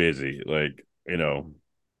too busy. Like,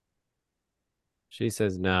 She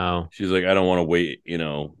says no. she's like, I don't want to wait,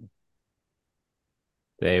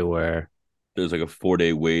 They were there's like a 4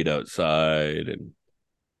 day wait outside, and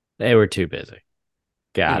they were too busy.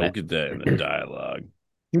 Got we'll it. get that in the dialogue.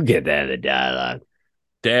 You get that in the dialogue.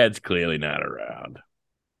 Dad's clearly not around.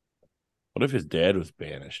 What if his dad was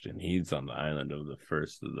banished and he's on the island of the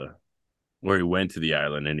first of the where he went to the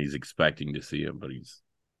island and he's expecting to see him, but he's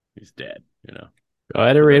dead. Go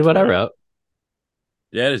ahead and So read that's what I why wrote.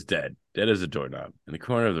 Dad is dead. Dead as a doorknob in the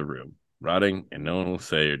corner of the room, rotting, and no one will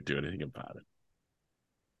say or do anything about it.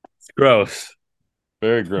 It's gross.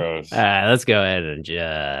 Very All gross. right, let's go ahead and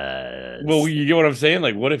Well, just you get what I'm saying?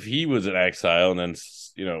 Like, what if he was in exile and then,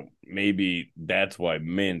 maybe that's why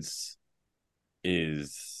Mince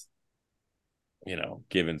is,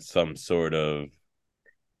 given some sort of,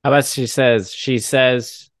 how about she says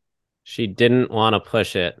she didn't want to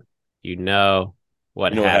push it. You know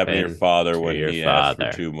what what happened to your happened father to when your he asked for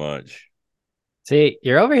father. too much. See,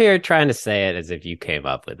 you're over here trying to say it as if you came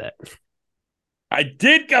up with it. I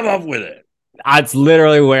did come up with it. That's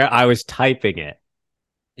literally where I was typing it.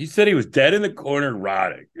 He said he was dead in the corner,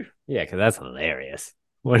 rotting. Yeah, because that's hilarious.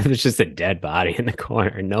 What if it's just a dead body in the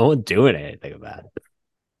corner? No one doing anything about it.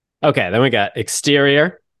 Okay, then we got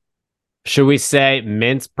exterior. Should we say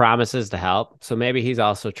Mintz promises to help? So maybe he's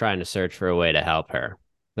also trying to search for a way to help her.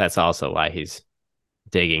 That's also why he's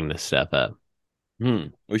digging this stuff up.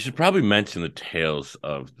 We should probably mention the tales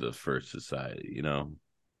of the first society.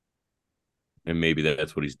 And maybe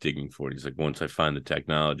that's what he's digging for. He's like, once I find the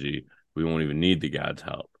technology, we won't even need the gods'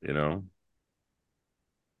 help.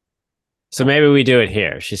 So maybe we do it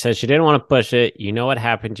here. She said she didn't want to push it. You know what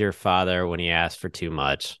happened to your father when he asked for too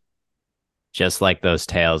much? Just like those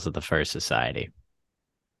tales of the First Society.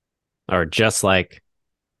 Or just like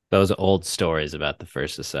those old stories about the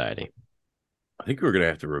First Society. I think we're gonna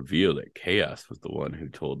have to reveal that Chaos was the one who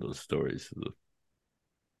told those stories to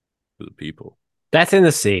the people. That's in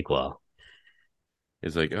the sequel.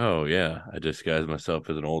 It's like, oh yeah, I disguise myself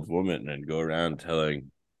as an old woman and go around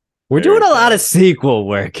telling We're doing fairy a lot of tales. sequel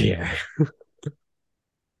work here.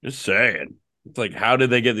 Just saying. It's like, how did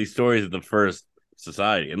they get these stories in the first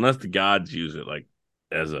society? Unless the gods use it like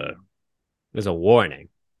as a There's a warning.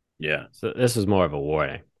 yeah. So this is more of a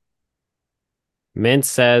warning. Mint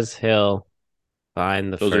says he'll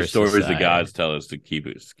find the Those are First stories the Society. gods tell us to keep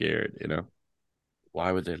it scared, you know?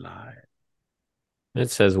 Why would they lie? It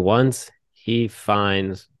says once he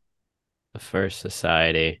finds the First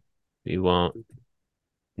Society, we won't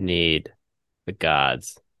need the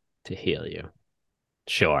gods to heal you.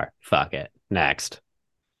 Sure. Fuck it. Next.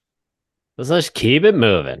 Let's keep it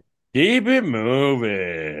moving. Keep it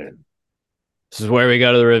moving. This is where we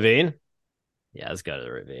go to the ravine. Yeah, let's go to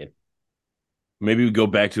the ravine. Maybe we go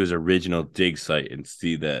back to his original dig site and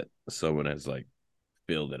see that someone has like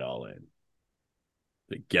filled it all in.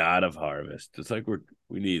 The god of harvest. It's like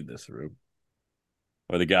we need this room.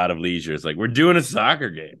 Or the god of leisure. It's like we're doing a soccer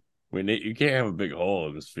game. You can't have a big hole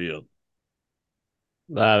in this field.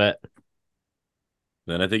 Love it.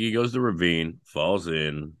 Then I think he goes to ravine, falls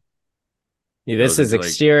in, Yeah, this goes is into like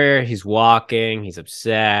exterior. He's walking. He's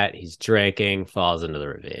upset. He's drinking. Falls into the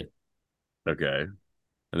ravine. okay.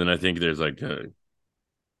 And then I think there's like a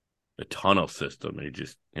tunnel system. And he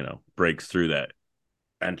just, breaks through that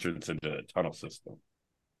entrance into the tunnel system.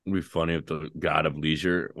 It'd be funny if the god of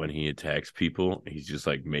leisure, when he attacks people, he's just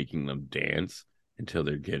like making them dance until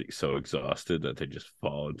they're getting so exhausted that they just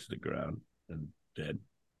fall into the ground and dead.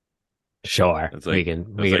 Sure, It's we like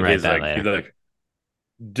can it's we can like write his that like he's later. like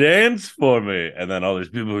dance for me, and then all these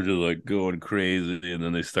people are just like going crazy, and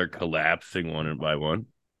then they start collapsing one by one.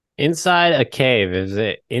 Inside a cave, is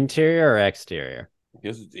it interior or exterior? I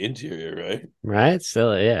guess it's interior, right? Right?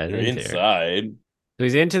 Still, yeah, it's You're interior. inside So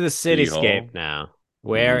he's into the City cityscape Hall. now.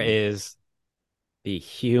 Where Mm-hmm. is the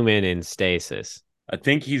human in stasis? I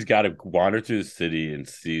think he's got to wander through the city and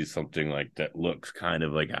see something like that looks kind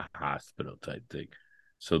of like a hospital type thing.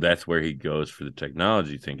 So that's where he goes for the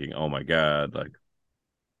technology, thinking, "Oh my god, like this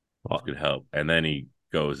Well, could help." And then he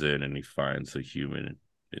goes in and he finds a human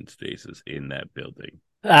in stasis in that building.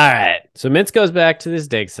 all right. So Mintz goes back to this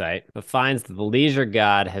dig site, but finds that the leisure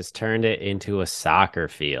god has turned it into a soccer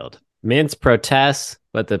field. Mintz protests,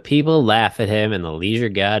 but the people laugh at him, and the leisure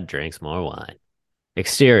god drinks more wine.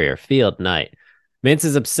 Exterior, field, night. Mintz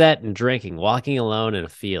is upset and drinking, walking alone in a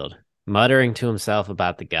field, muttering to himself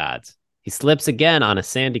about the gods. He slips again on a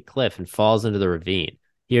sandy cliff and falls into the ravine.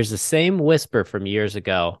 He hears the same whisper from years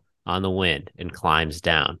ago on the wind and climbs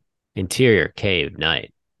down. Interior, cave,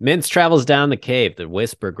 night. Mintz travels down the cave, the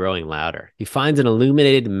whisper growing louder. He finds an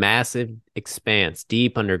illuminated, massive expanse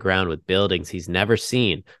deep underground with buildings he's never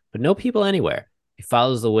seen, but no people anywhere. He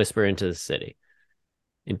follows the whisper into the city.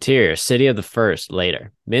 Interior, city of the first,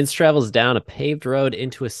 later. Mintz travels down a paved road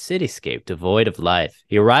into a cityscape devoid of life.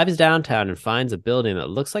 He arrives downtown and finds a building that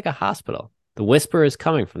looks like a hospital. The whisper is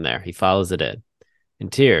coming from there. He follows it in.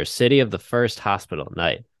 Interior, city of the first hospital,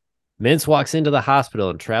 night. Mintz walks into the hospital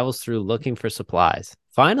and travels through looking for supplies.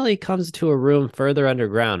 Finally, he comes to a room further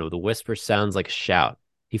underground where the whisper sounds like a shout.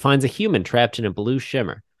 He finds a human trapped in a blue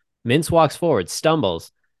shimmer. Mintz walks forward,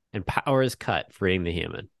 stumbles, and power is cut, freeing the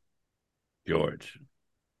human. George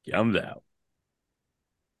comes out.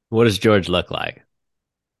 What does George look like?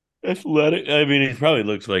 Athletic. I mean, he probably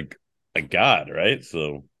looks like a god, right?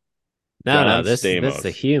 So No, John this is a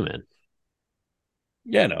Stamos. human,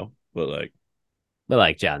 Yeah, no, but like, but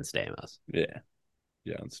like John Stamos. yeah,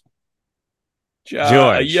 John's a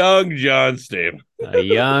George, young John Stamos. a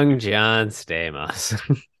young John Stamos.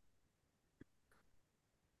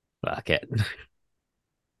 Fuck it.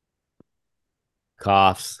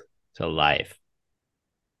 Coughs to life.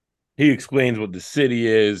 He explains what the city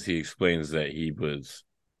is. He explains that he was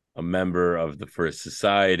a member of the First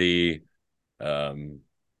Society, um,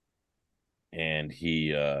 and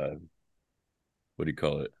he what do you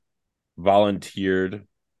call it? Volunteered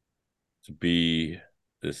to be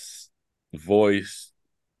this voice.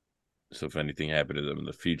 So if anything happened to them in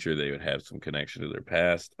the future, they would have some connection to their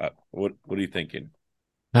past. What are you thinking?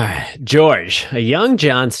 All right, George, a young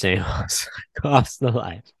John Stamos, coughs to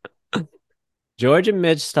life. George and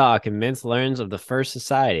Mitch talk, and Mintz learns of the First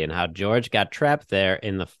Society and how George got trapped there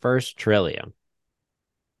in the first trillium.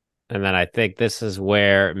 And then I think this is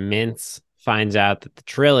where Mintz finds out that the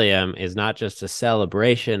Trillium is not just a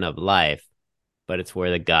celebration of life, but it's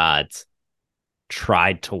where the gods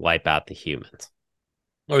tried to wipe out the humans.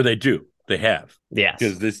 Or they do. They have. Yes.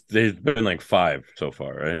 Because there's been like five so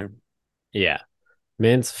far, right? Yeah.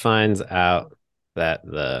 Mintz finds out that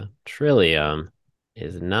the Trillium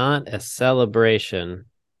is not a celebration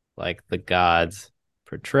like the gods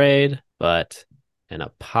portrayed, but an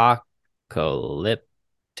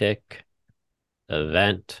apocalyptic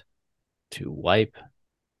event to wipe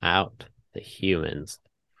out the humans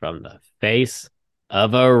from the face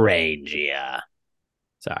of Orangia.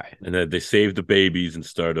 Sorry. And that they save the babies and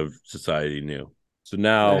start of society new. So All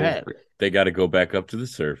now right. they got to go back up to the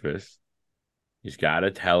surface. He's got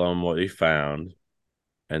to tell them what he found,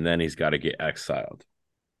 and then he's got to get exiled.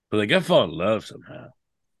 But they got to fall in love somehow.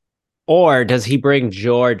 Or does he bring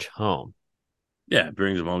George home? Yeah,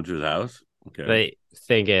 brings him home to his house. Okay, They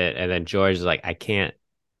think it, and then George is like, I can't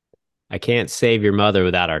save your mother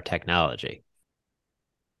without our technology.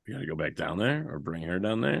 you got to go back down there or bring her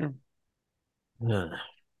down there. Huh.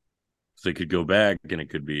 So they could go back, and it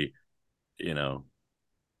could be,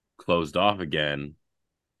 closed off again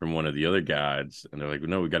from one of the other gods, and they're like,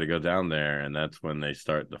 "No, we got to go down there." And that's when they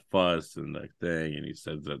start the fuss and the thing. And he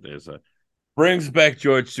says that brings back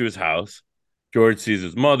George to his house. George sees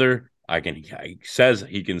his mother. He says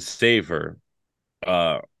he can save her.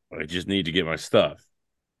 I just need to get my stuff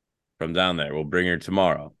from down there. We'll bring her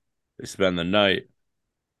tomorrow. They spend the night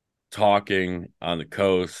talking on the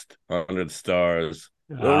coast under the stars.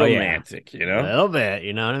 A little Oh yeah, romantic, a little bit.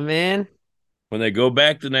 You know what I mean? When they go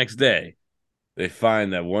back the next day, they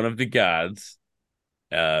find that one of the gods,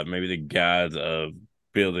 maybe the gods of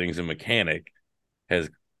buildings and mechanic, has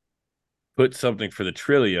put something for the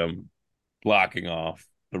Trillium blocking off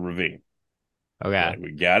the ravine. They're Okay. like,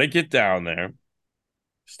 we got to get down there,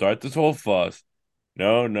 start this whole fuss.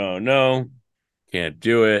 No, no, no, can't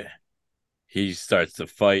do it. He starts to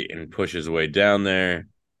fight and pushes his way down there.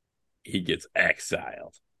 He gets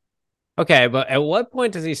exiled. Okay, but at what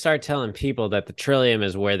point does he start telling people that the Trillium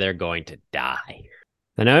is where they're going to die?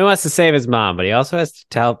 I know he wants to save his mom, but he also has to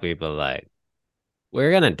tell people like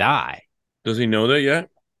we're gonna die. Does he know that yet?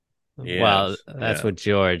 Well, Yes. that's Yeah. what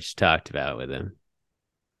George talked about with him.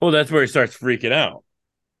 Well, that's where he starts freaking out.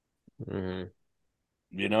 Mm-hmm.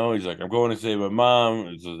 He's like, I'm going to save my mom.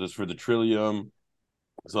 Is this for the Trillium?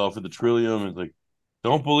 It's all for the Trillium. It's like,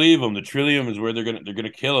 don't believe him. The Trillium is where they're gonna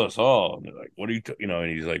kill us all. And they're like, what are you,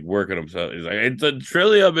 and he's like working himself. He's like, it's a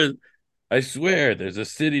Trillium is. I swear, there's a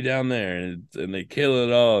city down there, and they kill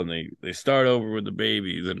it all, and they start over with the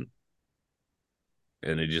babies,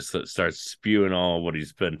 and he just starts spewing all what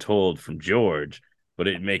he's been told from George, but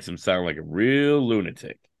it makes him sound like a real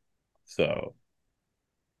lunatic. So,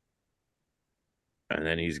 and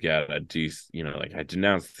then he's got a decent, like I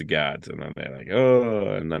denounced the gods, and then they're like,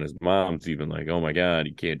 oh, and then his mom's even like, oh my god,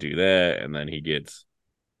 you can't do that, and then he gets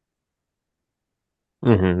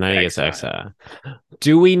Mm-hmm. Then he gets exiled. exiled.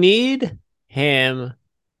 Do we need him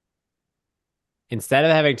instead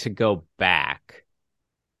of having to go back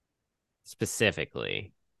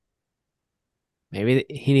specifically? Maybe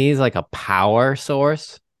he needs like a power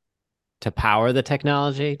source to power the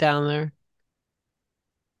technology down there.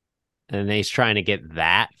 And he's trying to get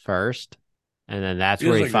that first. And then that's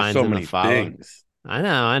where Feels he like there's finds so in the many follow. things. I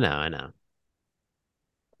know.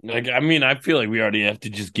 Like, I mean, I feel like we already have to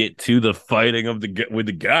just get to the fighting of with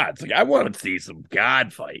the gods. Like, I want to see some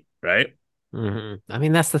god fight, right? I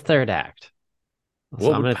mean, that's the third act. So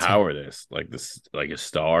What I'm would gonna take. power this? Like this, like a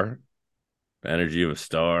star, the energy of a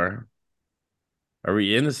star. Are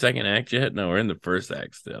we in the second act yet? No, we're in the first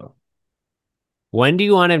act still. When do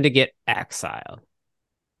you want him to get exiled?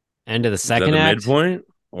 End of the Is that second the act? midpoint,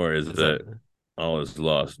 or is That's a, that all is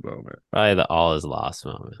lost moment? probably the all is lost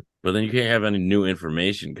moment. But then you can't have any new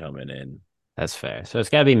information coming in. That's fair. So it's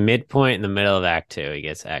got to be midpoint in the middle of Act Two. He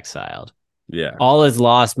gets exiled. Yeah, All his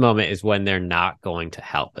lost moment is when they're not going to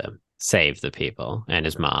help him save the people and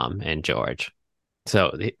his mom and George.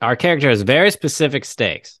 So our character has very specific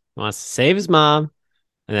stakes. He wants to save his mom,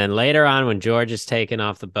 and then later on, when George is taken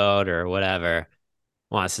off the boat or whatever,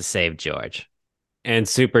 wants to save George. And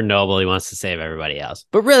super noble, he wants to save everybody else.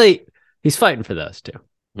 But really, he's fighting for those two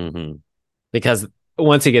mm-hmm. because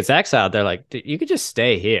once he gets exiled, they're like, you could just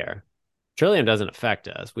stay here. Trillium doesn't affect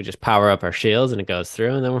us. We just power up our shields and it goes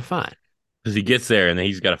through, and then we're fine. Because he gets there and then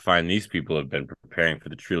he's got to find these people who have been preparing for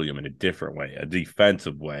the Trillium in a different way, a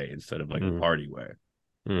defensive way instead of like a party way.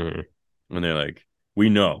 Mm-hmm. And they're like, we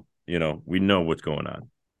know, we know what's going on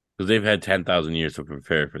because they've had 10,000 years to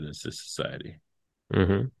prepare for this society.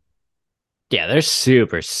 Mm-hmm. Yeah, they're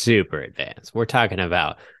super, super advanced. We're talking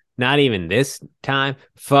about not even this time,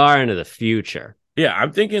 far into the future. Yeah,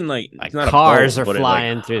 I'm thinking like it's Like not a cars boat, are but it like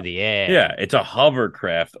flying through the yeah, air. it's a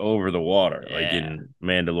hovercraft over the water, like Yeah. in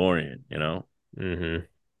Mandalorian, you know?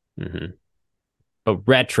 Mm-hmm. Mm-hmm. A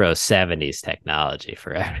retro 70s technology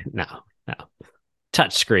for no, no.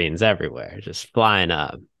 Touch screens everywhere, just flying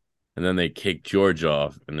up. And then they kick George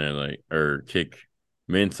off and they're like, or kick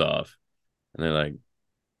Mince off, and they're like,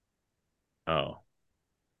 oh,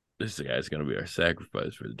 this guy's gonna be our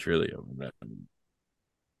sacrifice for the Trillium. And then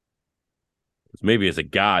maybe it's a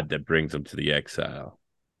god that brings him to the exile,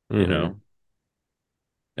 you Mm-hmm. know?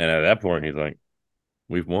 And at that point, he's like,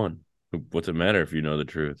 we've won. What's it matter if you know the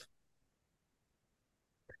truth?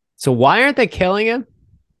 So why aren't they killing him?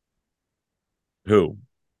 Who?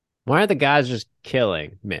 Why aren't the guys just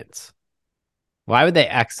killing Mints? Why would they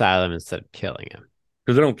exile him instead of killing him?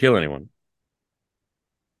 Because they don't kill anyone.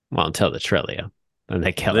 Well, until the Trillium. Then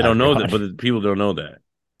they kill They don't know that, everyone. but the people don't know that.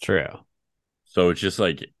 True. So it's just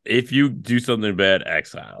like if you do something bad,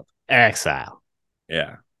 exiled. Exile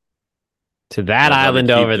Yeah. to And that that's how they island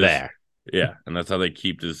keep over this. there. Yeah. And that's how they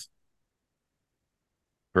keep this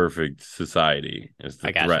perfect society is the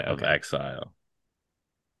I gotcha. threat of Okay. exile.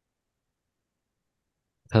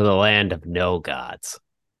 To the land of no gods,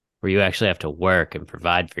 where you actually have to work and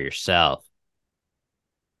provide for yourself.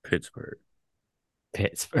 Pittsburgh.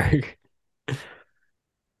 Pittsburgh.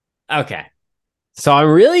 Okay. So I'm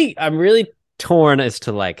really torn as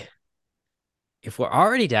to like if we're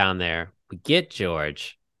already down there, we get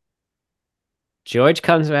George. George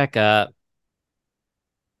comes back up.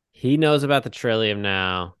 He knows about the Trillium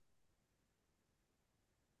now.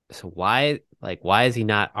 So why is he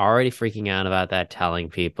not already freaking out about that, telling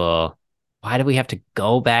people? Why do we have to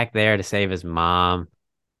go back there to save his mom?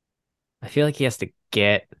 I feel like he has to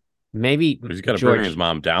get maybe He's got to bring his George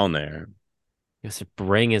mom down there. has to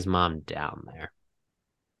bring his mom down there.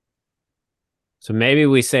 So maybe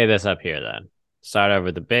we say this up here then. Start over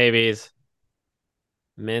with the babies.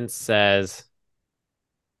 Mint says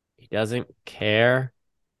he doesn't care.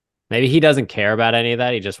 Maybe he doesn't care about any of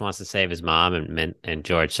that. He just wants to save his mom. And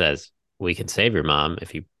George says, we can save your mom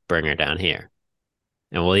if you bring her down here.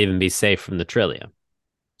 And we'll even be safe from the Trillium.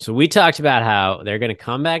 So we talked about how they're going to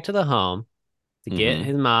come back to the home to get Mm-hmm.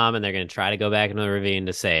 his mom and they're going to try to go back into the ravine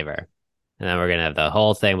to save her. And then we're going to have the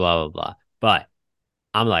whole thing, blah, blah, blah. But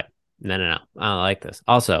I'm like, no, no, no. I don't like this.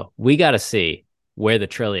 Also, we got to see where the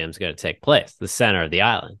Trillium's going to take place, the center of the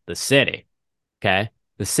island, the city. Okay.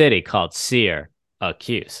 The city called Seer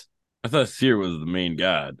Accuse. I thought Seer was the main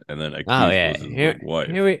god, and then Oh Accuse yeah. was his like Here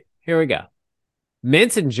wife. we go.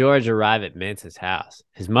 Mince and George arrive at Mince's house.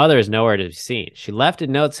 His mother is nowhere to be seen. She left a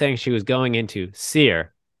note saying she was going into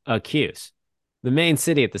Seer Accuse, the main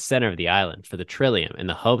city at the center of the island, for the Trillium in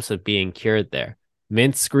the hopes of being cured there.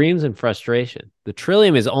 Mince screams in frustration. The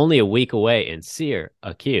Trillium is only a week away, and Seer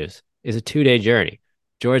Accuse is a 2-day journey.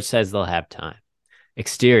 George says they'll have time.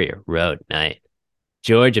 Exterior, road, night.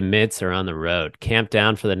 George and Mitz are on the road, camped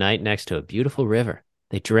down for the night next to a beautiful river.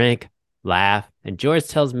 They drink, laugh, and George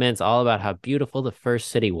tells Mintz all about how beautiful the first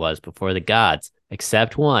city was before the gods,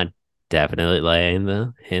 except one, definitely laying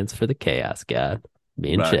the hints for the chaos god,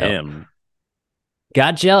 being About chill. him.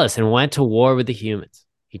 Got jealous and went to war with the humans.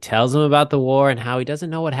 He tells them about the war and how he doesn't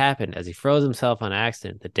know what happened as he froze himself on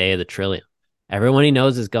accident the day of the Trillium. Everyone he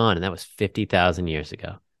knows is gone, and that was 50,000 years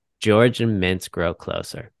ago. George and Mintz grow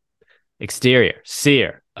closer. Exterior,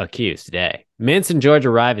 Seer, accused day. Mintz and George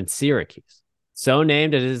arrive in Syracuse, so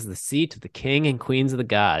named it is the seat of the king and queens of the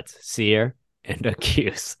gods, Seer and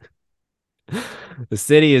Accuse. The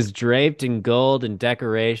city is draped in gold and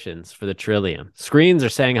decorations for the Trillium. Screens are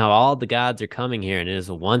saying how all the gods are coming here, and it is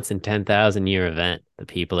a once in 10,000 year event. The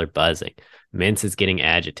people are buzzing. Mintz is getting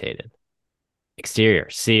agitated. Exterior,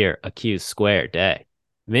 Seer, Accuse, Square, day.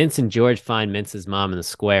 Mintz and George find Mintz's mom in the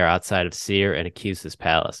square outside of Seer and Accuse's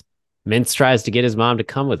palace. Mintz tries to get his mom to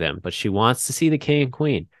come with him, but she wants to see the king and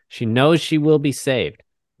queen. She knows she will be saved.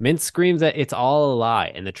 Mintz screams that it's all a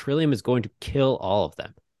lie and the Trillium is going to kill all of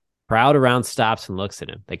them. Crowd around stops and looks at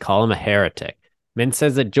him. They call him a heretic. Mintz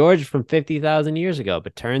says that George is from 50,000 years ago,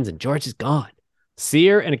 but turns and George is gone.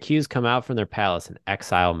 Seer and Accuse come out from their palace and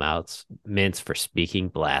exile mouths Mintz for speaking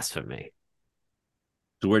blasphemy.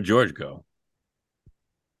 So where'd George go?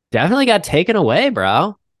 Definitely got taken away,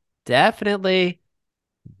 bro. Definitely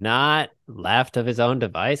not left of his own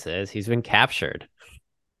devices. He's been captured.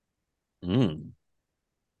 Hmm.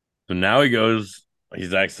 So now he goes,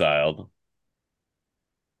 he's exiled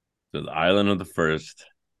to the island of the first.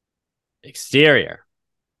 Exterior,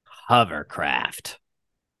 hovercraft.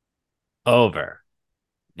 Over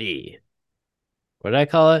the, what did I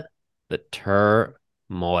call it? The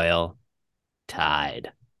turmoil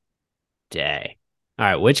tide. Day. All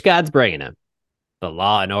right, which god's bringing him? The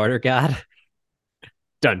Law and Order god?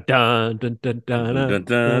 Dun dun dun dun dun Dun, dun. dun,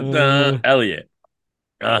 dun, dun. dun. Elliot.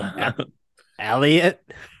 E- Elliot?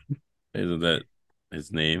 Isn't that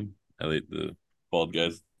his name? Elliot, the bald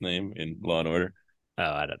guy's name in Law and Order. Oh,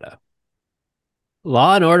 I don't know.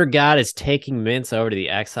 Law and Order God is taking Mintz over to the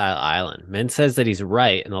Exile Island. Mintz says that he's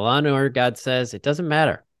right, and the Law and Order God says it doesn't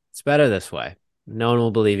matter. It's better this way. No one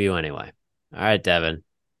will believe you anyway. All right, Devin,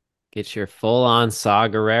 get your full-on Saw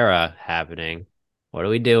Gerrera happening. What are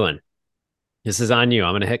we doing? This is on you.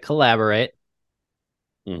 I'm gonna hit collaborate.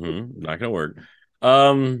 Not gonna work.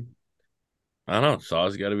 Um, I don't know.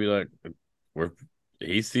 Saw's got to be like, where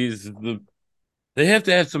he sees the. They have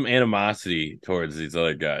to have some animosity towards these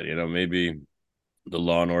other guys. You know, maybe the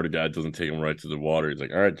Law and Order guy doesn't take him right to the water. He's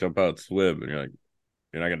like, "All right, jump out, swim," and you're like,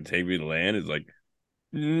 "You're not gonna take me to land." It's like,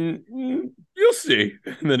 "You'll see."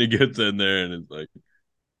 And then he gets in there, and it's like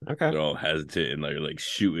Okay. they're all hesitant and like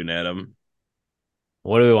shooting at him.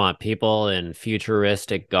 What do we want? People in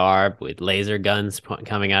futuristic garb with laser guns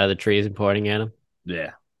coming out of the trees and pointing at them?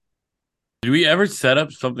 Yeah. Did we ever set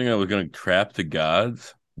up something that was going to trap the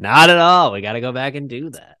gods? Not at all. We got to go back and do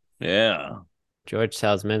that. Yeah. George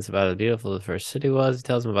tells Mintz about how beautiful the first city was. He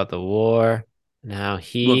tells him about the war and how Well,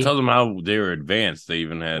 he tell them how they were advanced. They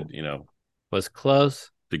even had, was close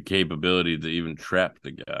the capability to even trap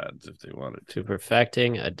the gods if they wanted to to.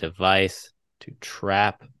 perfecting a device to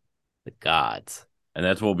trap the gods. And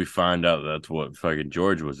that's what we find out. That's what fucking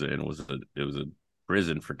George was in. It was a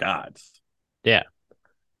prison for gods. Yeah.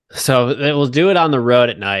 So we'll do it on the road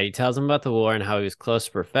at night. He tells him about the war and how he was close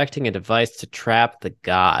to perfecting a device to trap the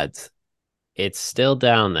gods. It's still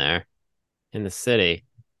down there in the city.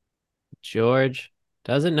 George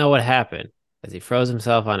doesn't know what happened as he froze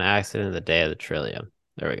himself on accident the day of the Trillium.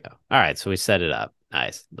 There we go. All right, so we set it up.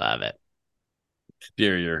 Nice. Love it.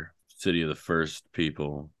 Exterior city of the first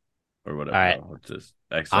people or All whatever. right. No, it's just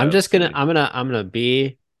I'm exiled just gonna city. I'm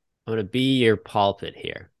gonna be your pulpit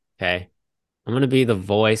here. Okay. I'm gonna be the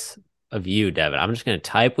voice of you, Devin. I'm just gonna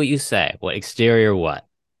type what you say. What exterior what?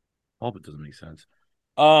 Hope it doesn't make sense.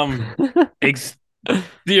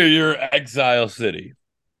 Exterior exile city.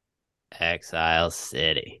 Exile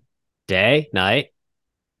City. Day, night.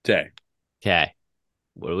 Day. Okay.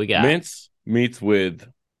 What do we got? Mintz meets with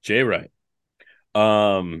Jay Wright.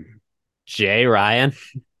 Um, Jay Ryan.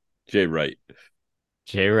 Jay Wright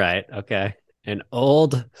Jay Wright. Okay. An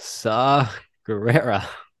old Saw Gerrera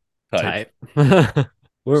type. type.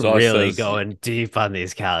 We're Saw really says, going deep on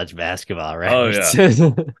these college basketball "Oh yeah." references.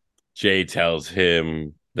 Jay tells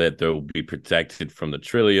him that they'll be protected from the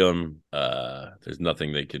Trillium. There's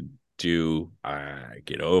nothing they could do. I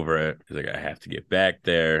get over it. He's like, I have to get back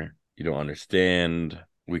there. You don't understand.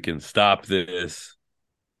 We can stop this.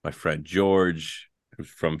 My friend George, who's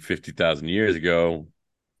from 50,000 years ago,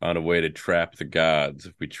 found a way to trap the gods.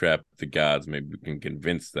 If we trap the gods, maybe we can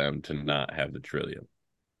convince them to not have the Trillium.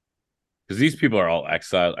 Because these people are all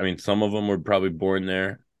exiled. I mean, some of them were probably born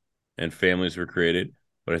there and families were created,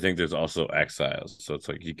 but I think there's also exiles. So it's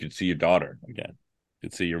like you could see your daughter again. You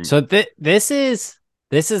could see your. So this is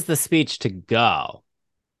the speech to go.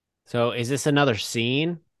 So is this another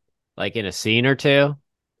scene? Like in a scene or two?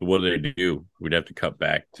 What do they do? We'd have to cut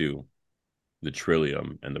back to the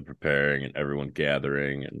Trillium and the preparing and everyone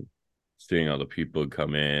gathering and seeing all the people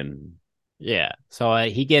come in. Yeah. So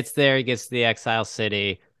he gets there, he gets to the exile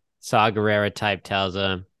city. Saw Gerrera type tells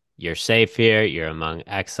him, "You're safe here. You're among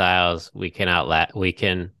exiles. We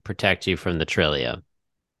can protect you from the Trillium."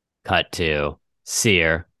 Cut to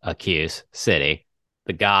Seer, Accuse City.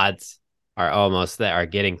 The gods are almost there, are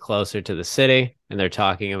getting closer to the city, and they're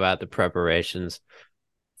talking about the preparations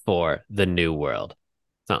for the new world.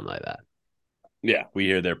 Something like that. Yeah, we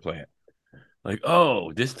hear their plan. Like,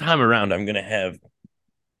 oh, this time around, I'm gonna have,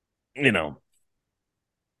 you know,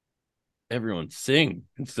 everyone sing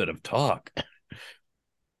instead of talk.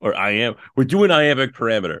 Or I am. We're doing iambic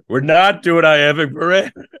parameter. We're not doing iambic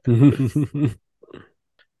parameter.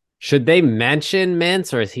 Should they mention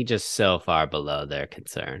Mints, or is he just so far below their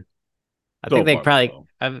concern? I So think they far probably.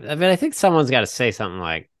 below. I think someone's got to say something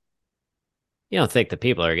like, "You don't think the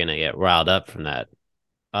people are gonna get riled up from that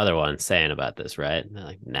other one saying about this, right?" And they're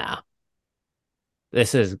like, "Nah,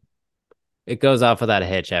 this is." It goes off without a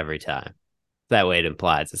hitch every time. That way, it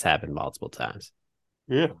implies it's happened multiple times.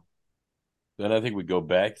 Yeah. Then I think we go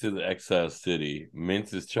back to the exile city.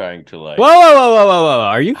 Mintz is trying to Whoa, like whoa, whoa, whoa, whoa, whoa!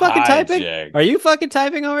 Are you fucking typing? hijack Are you fucking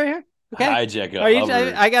typing over here? Okay. hijack a Are you?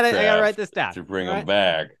 I gotta write hovercraft this down. to bring All him right.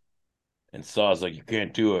 back. And Saw's like, you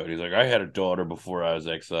can't do it. He's like, I had a daughter before I was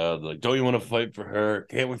exiled. Like, don't you want to fight for her?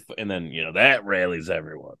 Can't we? And then that rallies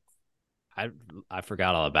everyone. I I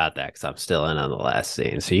forgot all about that because I'm still in on the last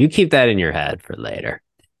scene. So you keep that in your head for later.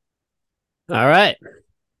 All right.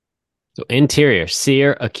 So interior,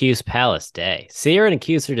 Seer accused Palace Day. Seer and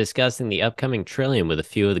accused are discussing the upcoming trillium with a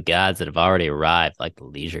few of the gods that have already arrived, like the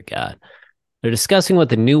leisure god. They're discussing what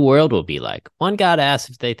the new world will be like. One god asks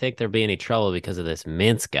if they think there'll be any trouble because of this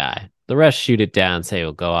Mince guy. The rest shoot it down and say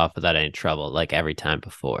it'll go off without any trouble, like every time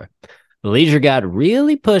before. The leisure god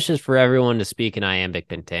really pushes for everyone to speak in iambic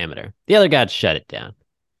pentameter. The other gods shut it down.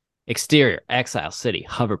 Exterior, Exile City,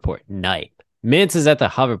 Hoverport, night. Mintz is at the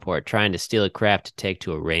hoverport trying to steal a craft to take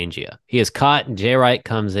to Orangia. He is caught and Jay Wright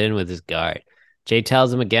comes in with his guard. Jay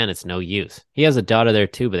tells him again it's no use. He has a daughter there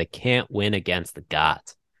too, but they can't win against the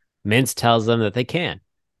gods. Mintz tells them that they can,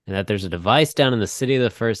 and that there's a device down in the City of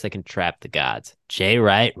the First that can trap the gods. Jay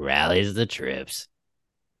Wright rallies the troops.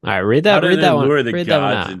 All right, How did they lure the read that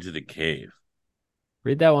one gods out. into the cave?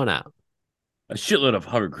 Read that one out. A shitload of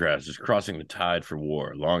hovercrafts is crossing the tide for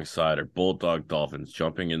war. Alongside are bulldog dolphins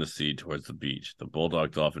jumping in the sea towards the beach. The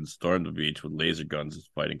bulldog dolphins storm the beach with laser guns as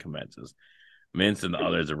fighting commences. Mince and the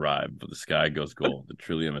others arrive, but the sky goes gold. The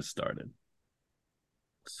trillium has started.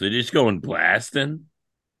 So they're just going blasting?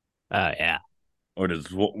 Oh, yeah. Or does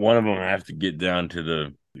one of them have to get down to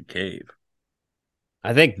the cave?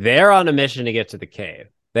 I think they're on a mission to get to the cave.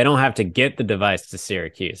 They don't have to get the device to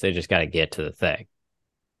Syracuse. They just got to get to the thing.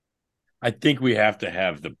 I think we have to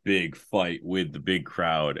have the big fight with the big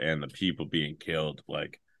crowd and the people being killed.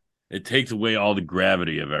 Like, it takes away all the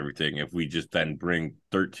gravity of everything if we just then bring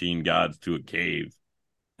 13 gods to a cave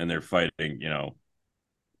and they're fighting,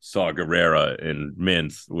 Saw Gerrera and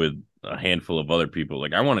Mince with a handful of other people.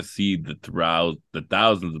 Like, I want to see the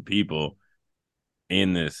thousands of people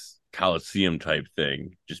in this Coliseum type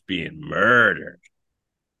thing just being murdered.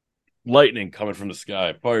 Lightning coming from the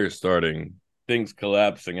sky, fire starting, things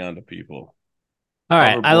collapsing onto people. All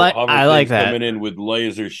right, Hover I like things that. coming in with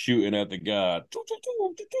lasers shooting at the god.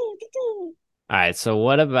 All right, so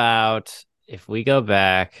what about if we go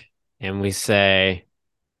back and we say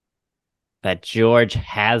that George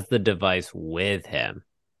has the device with him,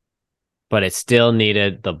 but it still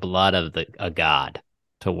needed the blood of a god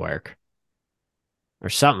to work, or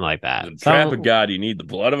something like that. To trap a god, you need the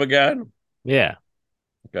blood of a god? Yeah.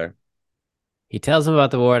 Okay. He tells him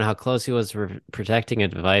about the war and how close he was protecting a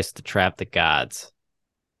device to trap the gods.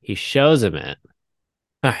 He shows him it.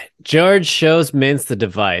 All right. George shows Mince the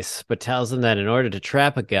device, but tells him that in order to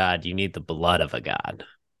trap a god, you need the blood of a god.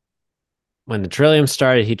 When the Trillium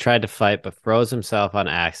started, he tried to fight, but froze himself on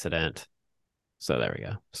accident. So there we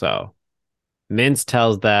go. So Mince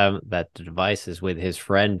tells them that the device is with his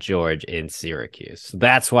friend George in Syracuse. So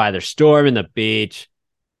that's why they're storming the beach,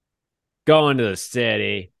 going to the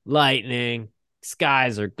city, lightning,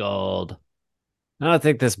 skies are gold. I don't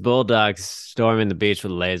think this bulldog storming the beach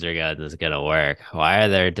with laser guns is going to work. Why are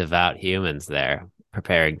there devout humans there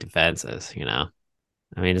preparing defenses,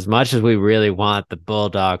 I mean, as much as we really want the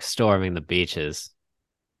bulldog storming the beaches,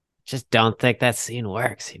 just don't think that scene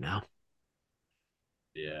works,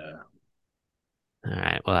 Yeah. All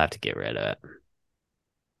right, we'll have to get rid of it.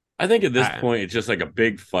 I think at this point, it's just like a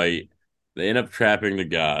big fight. They end up trapping the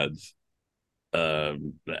gods.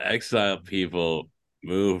 The exiled people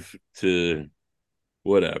move to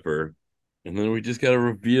whatever, and then we just gotta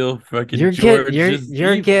reveal fucking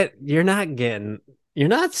You're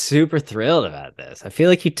not super thrilled about this. I feel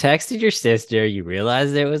like you texted your sister, you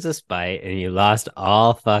realized it was a spite, and you lost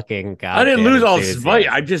all fucking goddamn I didn't lose all enthusiasm. spite.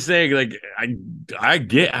 I'm just saying, like, I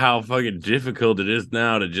get how fucking difficult it is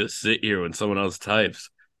now to just sit here when someone else types.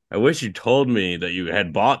 I wish you told me that you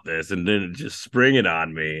had bought this and didn't just spring it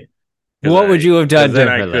on me. What would you have done then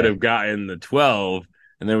differently? I could have gotten the 12,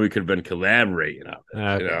 and then we could have been collaborating on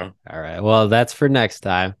this, Okay. All right. Well, that's for next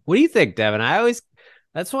time. What do you think, Devin?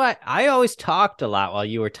 That's why I always talked a lot while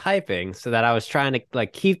you were typing, so that I was trying to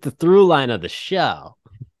like keep the through line of the show.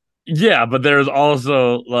 Yeah, but there's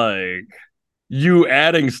also like you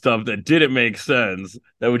adding stuff that didn't make sense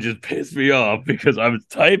that would just piss me off because I was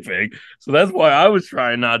typing. So that's why I was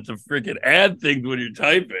trying not to freaking add things when you're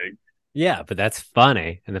typing. Yeah, but that's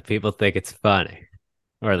funny, and the people think it's funny,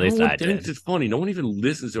 or at least I did. Thinks it's funny. No one even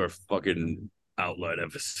listens to our fucking outline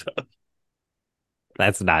episode.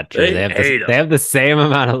 That's not true. They have the same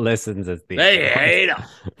amount of listens as these. They hate them.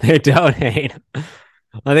 They don't hate them.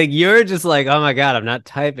 I think you're just like, oh my god, I'm not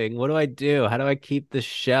typing. What do I do? How do I keep the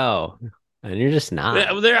show? And you're just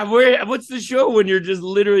not. What's the show when you're just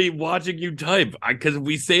literally watching you type? Because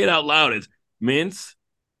we say it out loud. It's Mince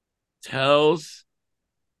tells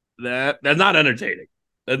that's not entertaining.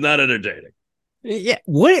 That's not entertaining. Yeah.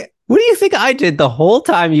 What do you think I did the whole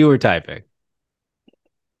time you were typing?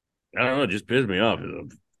 I don't know. It just pissed me off.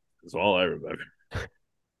 That's all I remember.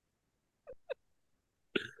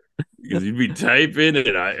 Because you'd be typing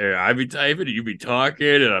and I'd be typing and you'd be talking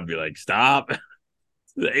and I'd be like, stop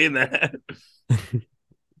saying that.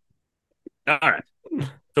 All right.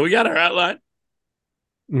 So we got our outline.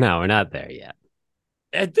 No, we're not there yet.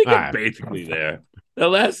 I think All I'm right. basically there. The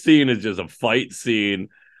last scene is just a fight scene,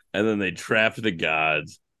 and then they trap the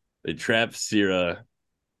gods. They trap Sira,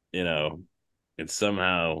 you know, and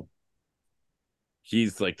somehow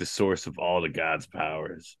he's like the source of all the gods'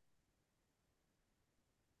 powers.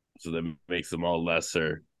 So that makes them all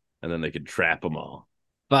lesser, and then they can trap them all.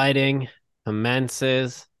 Fighting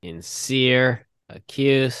commences in Sear,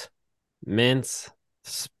 accuse, Mince,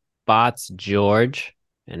 spots George,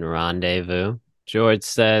 and rendezvous. George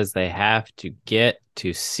says they have to get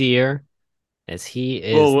to Sear as he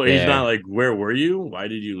is Well, he's not there. like, "Where were you? Why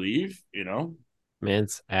did you leave?" You know.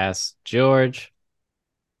 Mince asks George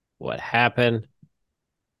what happened,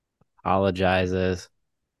 apologizes,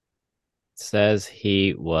 says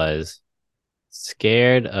he was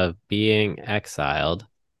scared of being exiled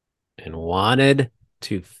and wanted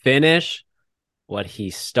to finish what he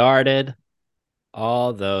started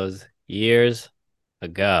all those years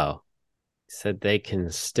ago. He said they can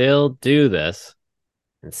still do this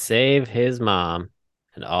and save his mom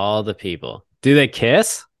and all the people. Do they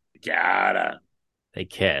kiss? Gotta, They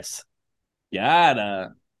kiss.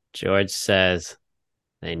 gotta. George says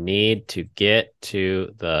they need to get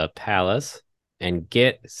to the palace and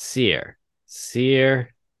get Seer.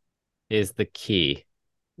 Seer is the key.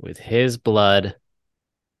 With his blood,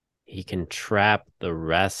 he can trap the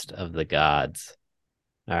rest of the gods.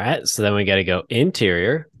 All right, so then we got to go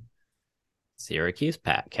interior, Syracuse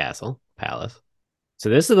Castle, Palace. So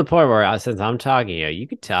this is the point where, since I'm talking, you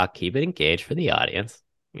could talk, keep it engaged for the audience.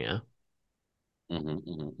 Yeah. I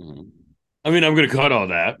mean, I'm gonna cut all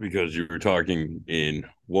that because you were talking in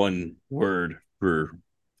one word for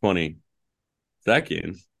 20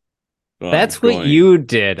 seconds. So I'm That's what going you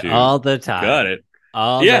did to all the cut time. it.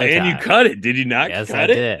 All Yeah, the and you time. cut it. Did you not Yes, I cut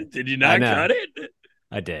it? did. Did you I not know. cut it?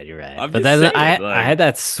 I did. You're right. I'm But just then saying, I like, had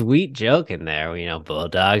that sweet joke in there where,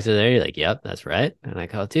 Bulldogs are there. You're like, yep, that's right. And I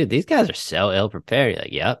go, dude, these guys are so ill prepared. You're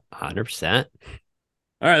like, yep, 100%.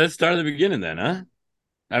 all right, let's start at the beginning then, huh?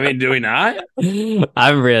 I mean, do we not?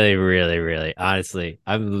 I'm really, really, really, honestly,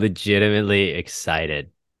 I'm legitimately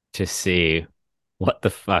excited to see what the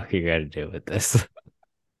fuck you're going to do with this.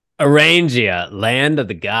 Orangia, Land of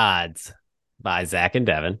the Gods by Zach and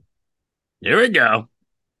Devin. Here we go.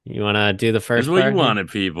 You want to do the This is first what you part here? wanted,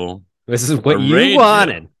 people. This is what you Orangia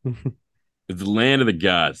wanted. is the land of the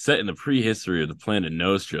gods, set in the prehistory of the planet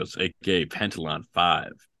Nostros, aka Pentalon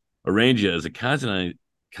 5. Orangia is a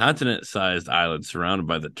continent-sized island surrounded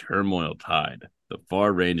by the turmoil tide, the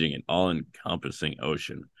far-ranging and all-encompassing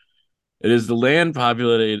ocean. It is the land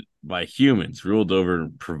populated by humans, ruled over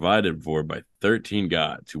and provided for by 13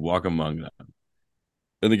 gods who walk among them.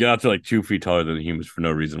 And the gods are like 2 feet taller than the humans for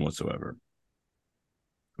no reason whatsoever.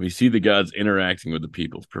 We see the gods interacting with the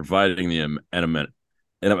peoples, providing the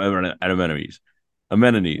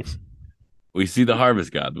amenities. We see the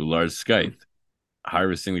harvest god with large scythe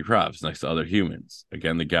harvesting the crops next to other humans.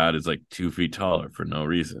 Again, the god is like 2 feet taller for no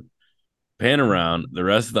reason. Pan around the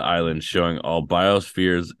rest of the island, showing all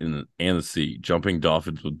biospheres and the sea, jumping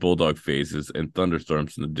dolphins with bulldog faces, and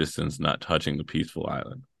thunderstorms in the distance not touching the peaceful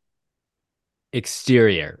island.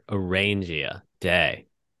 Exterior, Orangia, day.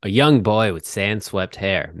 A young boy with sand swept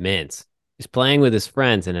hair, Mince. He's playing with his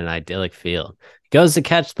friends in an idyllic field. He goes to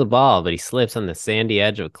catch the ball, but he slips on the sandy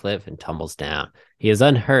edge of a cliff and tumbles down. He is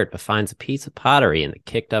unhurt, but finds a piece of pottery in the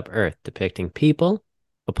kicked up earth depicting people,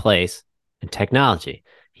 a place, and technology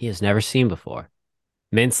he has never seen before.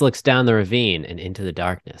 Mince looks down the ravine and into the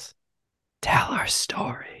darkness. Tell our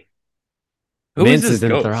story. Who is Mince this is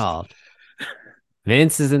ghost? enthralled.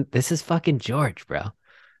 Vince isn't. This is fucking George, bro.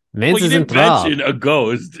 Vince Well, you is didn't enthralled. mention a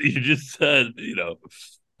ghost. You just said.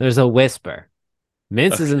 There's a whisper.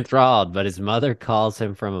 Vince is Okay. enthralled, but his mother calls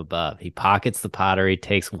him from above. He pockets the pottery,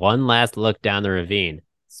 takes one last look down the ravine,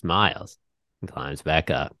 smiles, and climbs back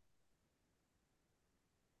up.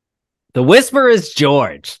 The whisper is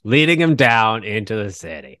George, leading him down into the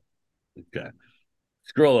city. Okay.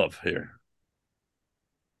 Scroll up here,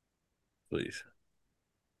 please.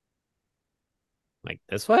 Like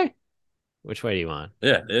this way? Which way do you want?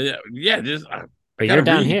 Yeah. Just I But you're gotta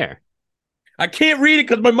down read. here. I can't read it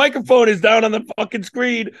because my microphone is down on the fucking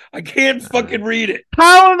screen. I can't fucking read it.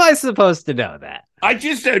 How am I supposed to know that? I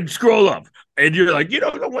just said scroll up, and you're like, you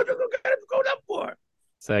don't know what to go up for.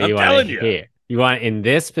 So I'm you want it telling you, here. You want it in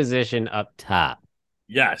this position up top.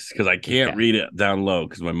 yes, because I can't Okay. read it down low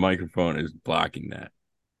because my microphone is blocking that.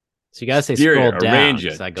 So you gotta say Exterior, scroll down Orangia,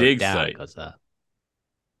 because I go dig down, it site. goes up.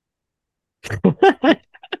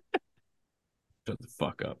 Shut the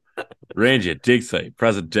fuck up. Orangia, dig site,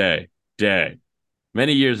 present day. Day.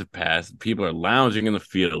 Many years have passed, and people are lounging in the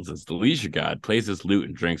fields as the leisure god plays his lute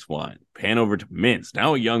and drinks wine. Pan over to Mince,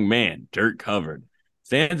 now a young man, dirt covered,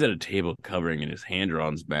 stands at a table covering in his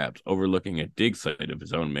hand-drawn maps, overlooking a dig site of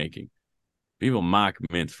his own making. People mock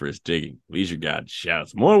Mince for his digging. Leisure god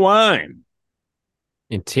shouts, "More wine!"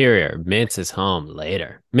 Interior, Mintz is home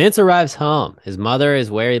later. Mintz arrives home. His mother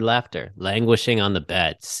is where he left her, languishing on the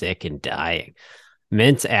bed, sick and dying.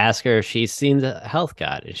 Mintz asks her if she's seen the health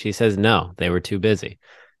god, and she says no, they were too busy.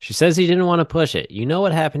 She says he didn't want to push it. You know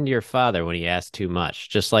what happened to your father when he asked too much,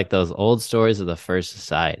 just like those old stories of the First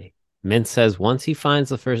Society. Mintz says once he finds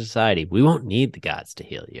the First Society, we won't need the gods to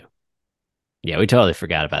heal you. Yeah, we totally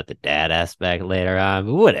forgot about the dad aspect later on,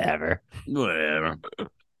 but whatever. Whatever.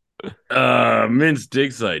 Mince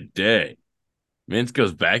dig site day. Mince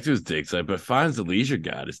goes back to his dig site, but finds the leisure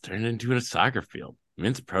god is turned into a soccer field.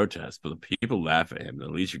 Mince protests, but the people laugh at him. The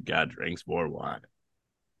leisure god drinks more wine.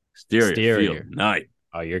 Exterior field, Exterior. night.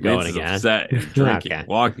 Oh, you're Mince going is again? upset and drinking, Okay.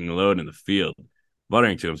 walking alone in the field,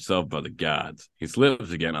 muttering to himself about the gods. He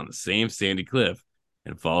slips again on the same sandy cliff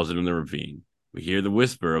and falls into the ravine. We hear the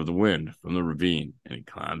whisper of the wind from the ravine, and he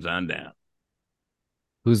climbs on down.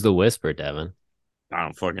 Who's the whisper, Devin? I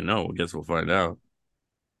don't fucking know. I guess we'll find out.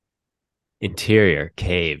 Interior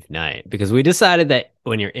cave night. Because we decided that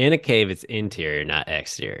when you're in a cave, it's interior, not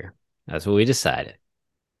exterior. That's what we decided.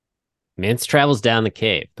 Mintz travels down the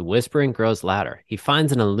cave. The whispering grows louder. He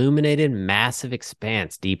finds an illuminated, massive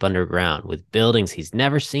expanse deep underground with buildings he's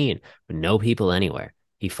never seen, but no people anywhere.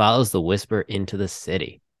 He follows the whisper into the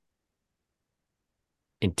city.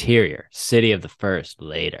 Interior, city of the first,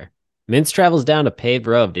 later. Mintz travels down a paved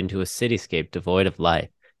road into a cityscape devoid of life.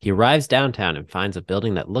 He arrives downtown and finds a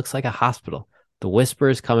building that looks like a hospital. The whisper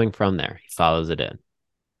is coming from there. He follows it in.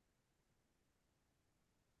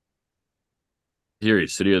 Here,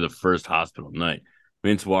 city of the first hospital night.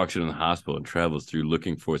 Mince walks into the hospital and travels through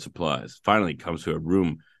looking for supplies. Finally, comes to a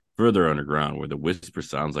room further underground where the whisper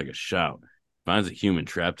sounds like a shout. Finds a human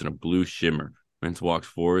trapped in a blue shimmer. Mince walks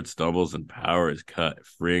forward, stumbles, and power is cut,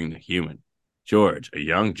 freeing the human. George, a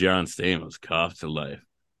young John Stamos, coughs to life.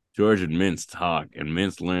 George and Mince talk, and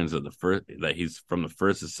Mince learns that he's from the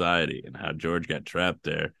First Society and how George got trapped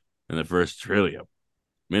there in the first Trillium.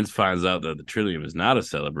 Mince finds out that the Trillium is not a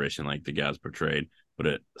celebration like the gods portrayed, but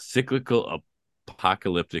a cyclical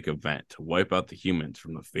apocalyptic event to wipe out the humans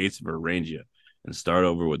from the face of Orangia and start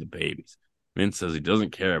over with the babies. Mince says he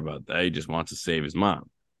doesn't care about that. He just wants to save his mom.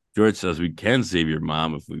 George says we can save your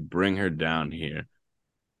mom if we bring her down here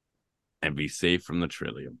and be safe from the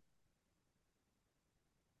Trillium.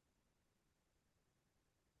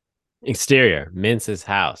 Exterior, Mintz's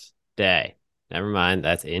house. Day. Never mind,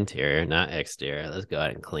 that's interior, not exterior. Let's go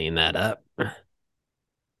ahead and clean that up.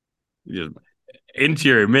 Just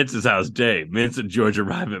interior, Mince's house day. Mince and George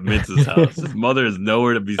arrive at Mince's house. His mother is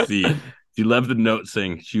nowhere to be seen. She left a note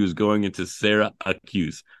saying she was going into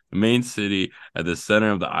Syracuse, the main city at the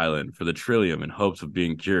center of the island, for the Trillium in hopes of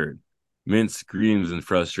being cured. Mince screams in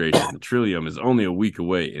frustration. The Trillium is only a week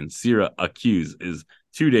away, and Syracuse is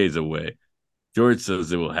 2 days away. George says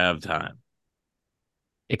they will have time.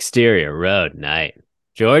 Exterior, road, night.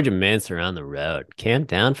 George and Mintz are on the road, camped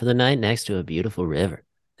down for the night next to a beautiful river.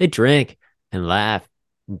 They drink and laugh.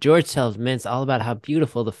 And George tells Mintz all about how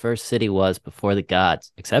beautiful the first city was before the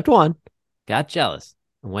gods, except one, got jealous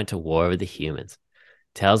and went to war with the humans.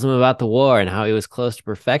 Tells him about the war and how he was close to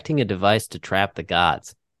perfecting a device to trap the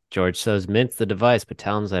gods. George shows Mintz the device, but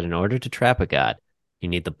tells him that in order to trap a god, you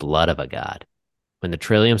need the blood of a god. When the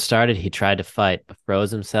Trillium started, he tried to fight, but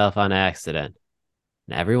froze himself on accident.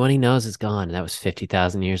 And everyone he knows is gone, and that was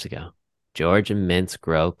 50,000 years ago. George and Mintz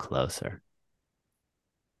grow closer.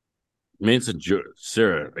 Mince and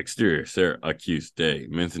Syracuse day.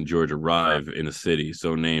 Mince and George arrive in a city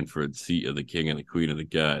so named for its seat of the king and the queen of the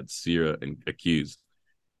gods, Syrah and Accuse.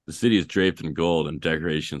 The city is draped in gold and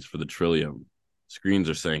decorations for the Trillium. Screens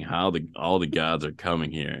are saying how all the gods are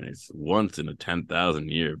coming here, and it's once in a 10,000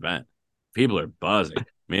 year event. People are buzzing.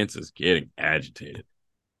 Mince is getting agitated.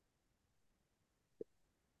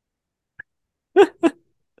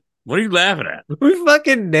 What are you laughing at? We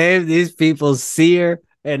fucking named these people Seer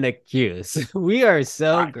and Accuse. We are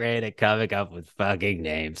so I, great at coming up with fucking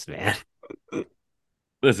names, man.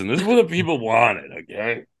 Listen, this is what the people wanted,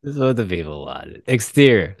 okay? This is what the people wanted.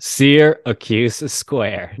 Exterior, Seer, Accuse,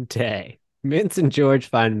 Square, Day. Mintz and George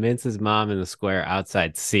find Mintz's mom in the square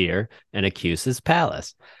outside Seer and Accuse's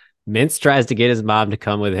palace. Mintz tries to get his mom to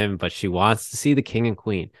come with him, but she wants to see the king and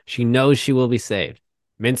queen. She knows she will be saved.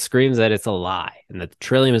 Mint screams that it's a lie and that the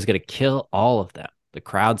Trillium is going to kill all of them. The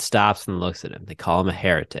crowd stops and looks at him. They call him a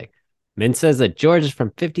heretic. Mint says that George is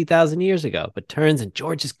from 50,000 years ago, but turns and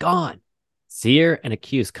George is gone. Seer and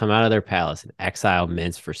accused come out of their palace and exile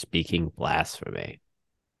Mintz for speaking blasphemy.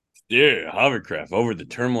 Steer hovercraft over the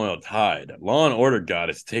turmoil tide. Law and order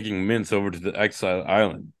god is taking Mintz over to the exile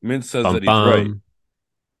island. Mintz says Bum that he's right, bum,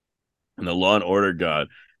 and the law and order god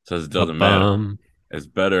says it bum doesn't matter. bum, It's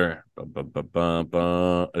better.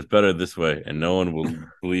 It's better this way, and no one will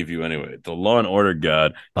believe you anyway. The law and order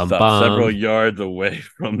god bum stops several bum, yards away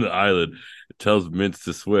from the island. It tells Mintz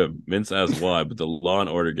to swim. Mintz asks why, but the law and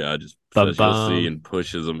order god just bum says you'll see bum. and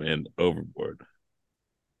pushes him in overboard.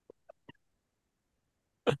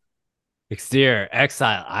 Exterior,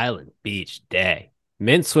 Exile Island, beach, day.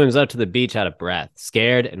 Mint swims up to the beach out of breath,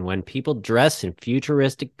 scared, and when people dressed in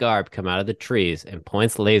futuristic garb come out of the trees and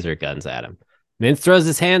points laser guns at him. Mint throws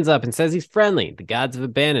his hands up and says he's friendly. The gods have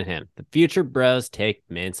abandoned him. The future bros take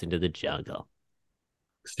Mintz into the jungle.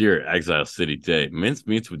 Exterior, Exile City Day. Mintz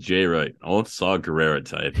meets with Jay Wright, an old Saw Gerrera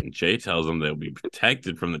type, and Jay tells him they'll be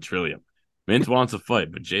protected from the Trillium. Mintz wants a fight,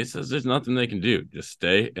 but Jay says there's nothing they can do. Just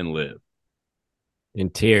stay and live.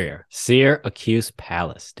 Interior, Seer Accuse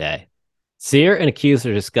Palace, day. Seer and Accuse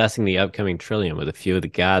are discussing the upcoming Trillium with a few of the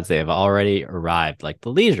gods. They have already arrived, like the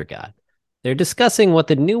Leisure God. They're discussing what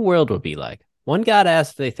the new world will be like. One god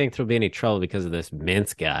asks if they think there'll be any trouble because of this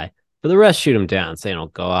Mintz guy, but the rest shoot him down, saying it'll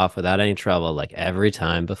go off without any trouble like every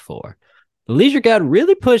time before. The Leisure God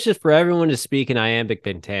really pushes for everyone to speak in iambic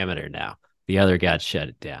pentameter now. The other gods shut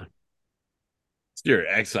it down. Exterior,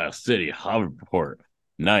 Exile City, Hoverport.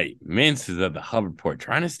 Night. Mintz is at the hoverport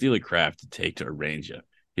trying to steal a craft to take to Orangia.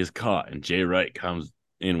 He is caught, and Jay Wright comes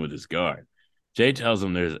in with his guard. Jay tells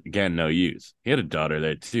him there's again no use. He had a daughter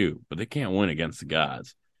there too, but they can't win against the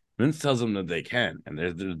gods. Mintz tells him that they can, and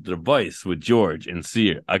there's the device with George and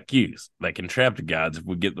Seer, accused, that can trap the gods if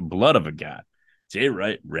we get the blood of a god. Jay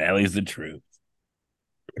Wright rallies the troops.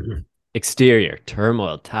 Exterior,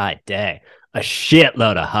 turmoil, tide, day. A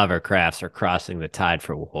shitload of hovercrafts are crossing the tide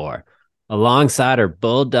for war. Alongside are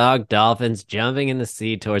bulldog dolphins jumping in the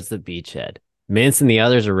sea towards the beachhead. Mintz and the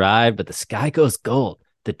others arrive, but the sky goes gold.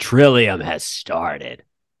 The Trillium has started.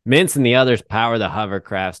 Mintz and the others power the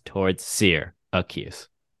hovercrafts towards Seer, accuse.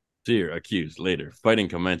 Seer, accused. Later, fighting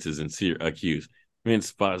commences and Seer, accused. Mintz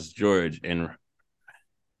spots George and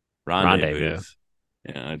rendezvous.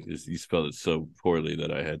 Yeah, you spelled it so poorly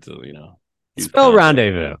that I had to, use Spell context.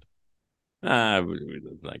 rendezvous.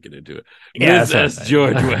 We're not get into it. Yeah, Miz asks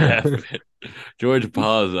George what happened. George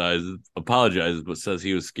apologizes, but says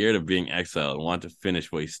he was scared of being exiled and wanted to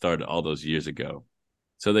finish what he started all those years ago.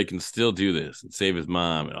 So they can still do this and save his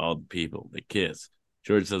mom and all the people. They kiss.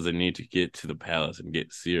 George says they need to get to the palace and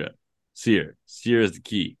get Seer. Seer is the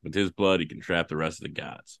key. With his blood, he can trap the rest of the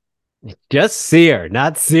gods. Just Seer,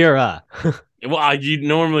 not Sierra. Well, you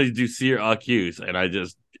normally do Seer accuse, and I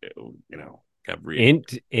just, kept reading.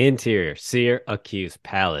 Interior, Seer, accuse,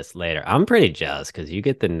 palace later. I'm pretty jealous because you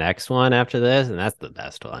get the next one after this, and that's the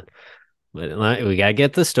best one. But we got to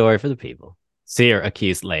get the story for the people. Seer,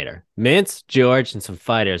 accused later. Mintz, George, and some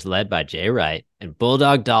fighters led by Jay Wright and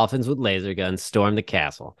bulldog dolphins with laser guns storm the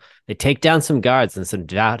castle. They take down some guards and some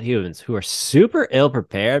devout humans who are super ill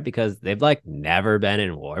prepared because they've never been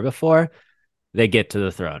in war before. They get to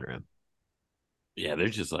the throne room. Yeah, they're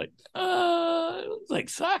just like, it's like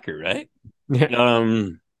soccer, right? Yeah.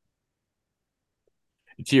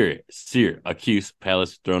 Interior, Seer, accused,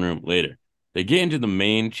 palace, throne room later. They get into the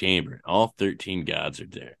main chamber. All 13 gods are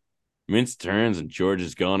there. Mintz turns and George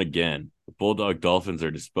is gone again. The bulldog dolphins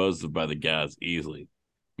are disposed of by the gods easily.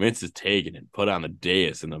 Mintz is taken and put on the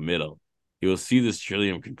dais in the middle. He will see this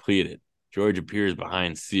trillium completed. George appears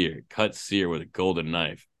behind Seer, cuts Seer with a golden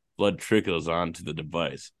knife. Blood trickles onto the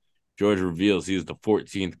device. George reveals he is the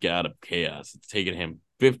 14th god of chaos. It's taken him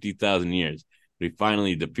 50,000 years, but he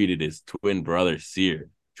finally defeated his twin brother, Seer.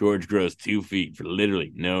 George grows 2 feet for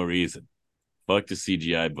literally no reason. Fuck the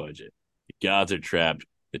CGI budget. The gods are trapped.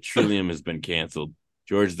 The Trillium has been canceled.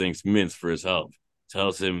 George thanks Mintz for his help.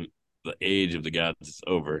 Tells him the age of the gods is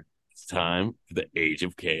over. It's time for the age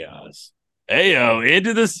of chaos. Ayo,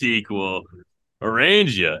 into the sequel.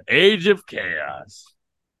 Orangia, Age of Chaos.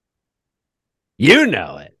 You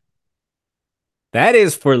know it. That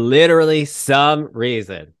is for literally some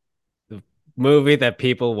reason the movie that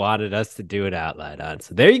people wanted us to do an outline on.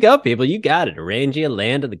 So there you go, people. You got it. Orangia,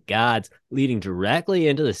 Land of the Gods, leading directly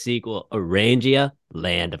into the sequel, Orangia,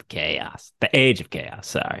 Land of Chaos. The Age of Chaos,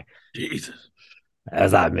 sorry. Jesus. That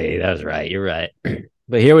was not me. That was right. You're right.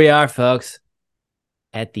 But here we are, folks,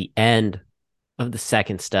 at the end of the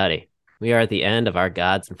second study. we are at the end of our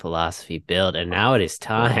gods and philosophy build, and now it is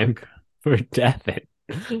time Fuck. for Devin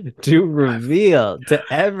to reveal to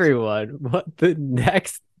everyone what the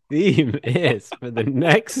next theme is for the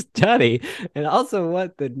next study, and also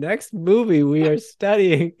what the next movie we are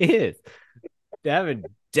studying is. Devin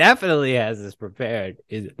definitely has this prepared.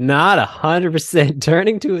 Is not 100%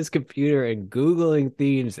 turning to his computer and Googling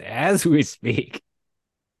themes as we speak.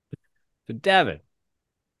 So, Devin,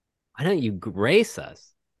 why don't you grace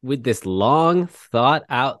us with this long thought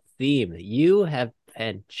out theme that you have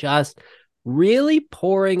been just really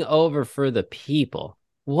pouring over for the people?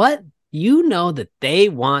 What you know that they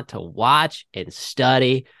want to watch and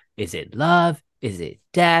study? Is it love? Is it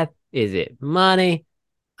death? Is it money?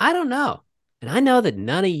 I don't know. And I know that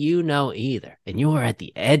none of you know either. And you are at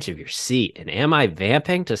the edge of your seat. And am I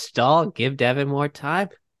vamping to stall and give Devin more time?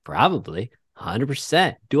 Probably.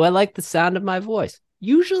 100%. Do I like the sound of my voice?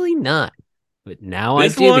 Usually not. But now I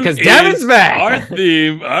This do one because Devin's is back. our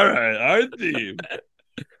theme. All right, our theme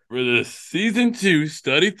for the season 2,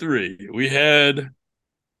 study 3. We had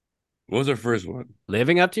what was our first one?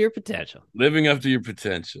 Living up to your potential. Living up to your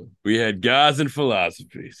potential. We had gods and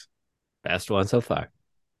philosophies. Best one so far.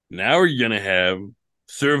 Now we're gonna have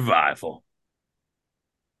survival,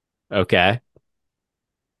 Okay.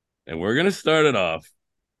 and we're gonna start it off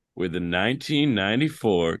with the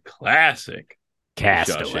 1994 classic, The Shawshank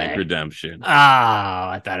Castaway. Redemption. Oh,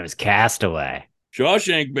 I thought it was Castaway.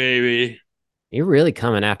 Shawshank, baby. You're really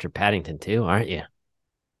coming after Paddington too, aren't you?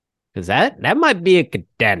 Because that might be a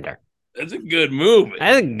contender. That's a good movie.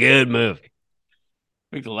 That's a good movie.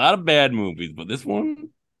 Makes a lot of bad movies, but this one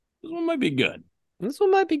might be good. This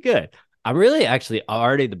one might be good. I'm really actually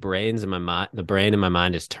already the brains in my mind. The brain in my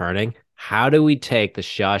mind is turning. How do we take the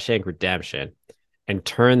Shawshank Redemption and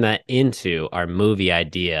turn that into our movie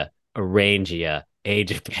idea, Orangia,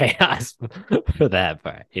 Age of Chaos for that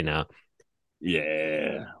part?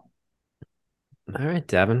 Yeah. All right,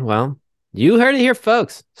 Devin. Well, you heard it here,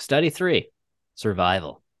 folks. Study 3,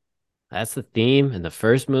 survival. That's the theme, and the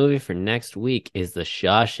first movie for next week is The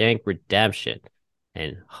Shawshank Redemption.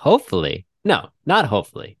 And hopefully, no, not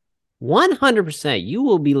hopefully, 100% you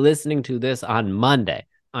will be listening to this on Monday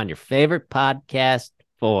on your favorite podcast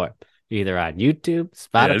form, either on YouTube,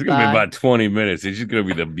 Yeah, it's gonna be Spotify. about 20 minutes. It's just gonna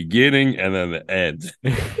be the beginning and then the end.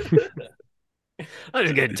 I'm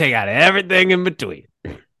just going to take out everything in between.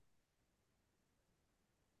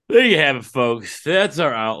 There you have it, folks. That's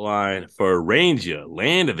our outline for Orangia,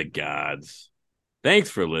 Land of the Gods. Thanks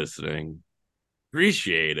for listening.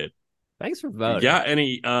 Appreciate it. Thanks for If you voting. got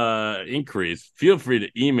any inquiries, feel free to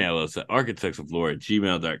email us at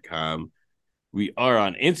architectsoflore@gmail.com. We are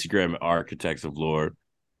on Instagram at Architects of Lore,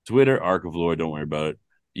 Twitter, Arc of Lore, don't worry about it.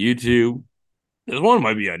 YouTube. This one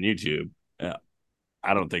might be on YouTube.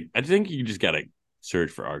 I think you just gotta search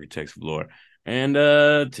for Architects of Lore. And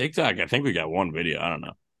TikTok, I think we got one video. I don't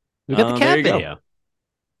know. We got the There cat you go. video.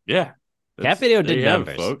 Yeah. Cat video There did you have it,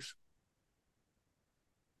 numbers. folks.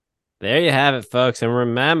 There you have it, folks. And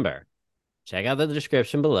remember, check out the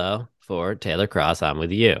description below for Taylor Cross On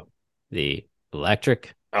With You, the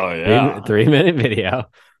electric Oh three, yeah. 3 minute video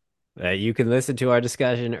that you can listen to our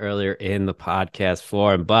discussion earlier in the podcast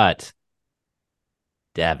form. But,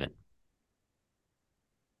 Devin,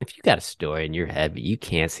 if you got a story in your head, but you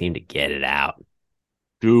can't seem to get it out,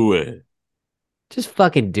 Do it. just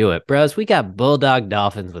fucking do it, bros. We got bulldog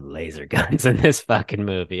dolphins with laser guns in this fucking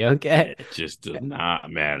movie, okay? It just does not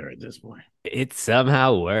matter at this point. It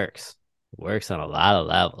somehow works. Works on a lot of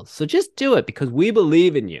levels. So just do it because we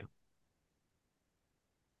believe in you.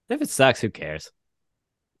 If it sucks, who cares?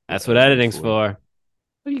 That's what editing's Essentially. for.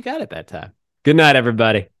 Well, you got it that time. Good night,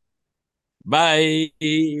 everybody. Bye.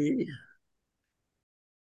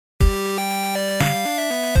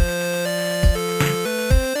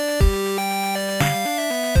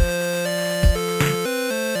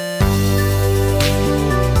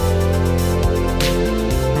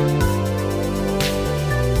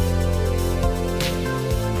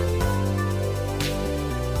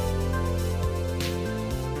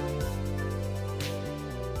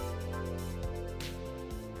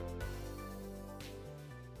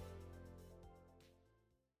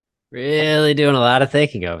 Really doing a lot of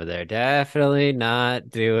thinking over there. Definitely not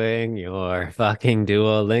doing your fucking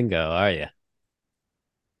Duolingo, are you?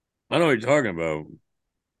 I know what you're talking about.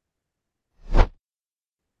 What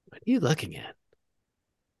are you looking at?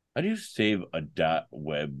 How do you save a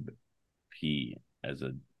 .web p as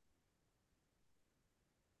a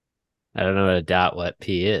I don't know what a dot what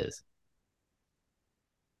P is.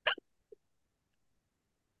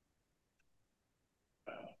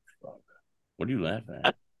 fuck? What are you laughing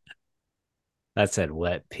at? That said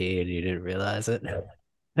wet P and you didn't realize it.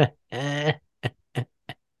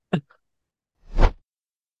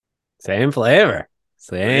 Same flavor.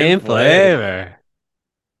 Same Same flavor.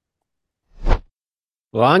 flavor.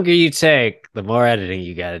 The longer you take, the more editing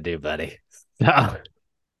you got to do, buddy. So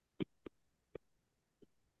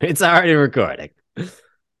it's already recording. I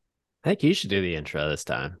think you should do the intro this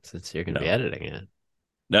time since you're going to be No, editing it.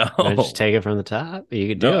 You want to just no, take it from the top? You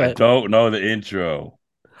could no. do I it. don't know the intro.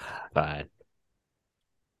 Fine.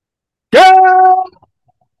 Go!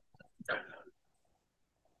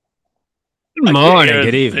 Good I can't morning. hear a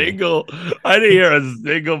Good evening. single. I didn't hear a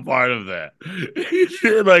single part of that. You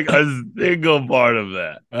did like a single part of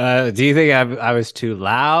that. Do you think I was too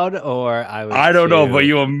loud or I was I don't know, but too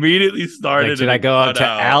you immediately like? started Did and I it go up cut to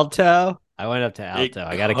out. alto? I went up to It alto.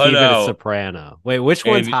 I got to cut keep it at out, soprano. Wait, which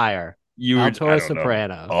one's and higher? you were. Alto I or don't know.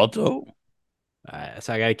 soprano? Alto. All right,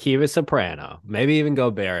 so I got to keep it soprano. Maybe even go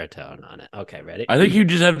baritone on it. Okay, ready? I think you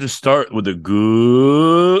just have to start with a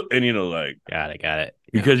good, and like Got it. Got it.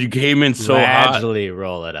 because you came in so hot. Gradually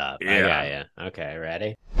roll it up. I got Yeah. you. Okay,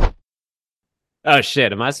 ready? Oh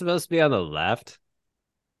shit! Am I supposed to be on the left?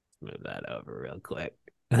 Move that over real quick.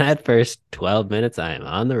 That first 12 minutes, I am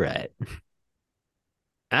on the right.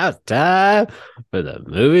 Now it's time for the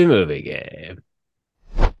movie game.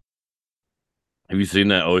 Have you seen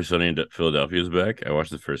that Always Sunny in Philadelphia is back? I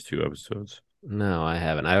watched the first two episodes. No, I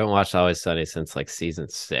haven't. I haven't watched Always Sunny since like season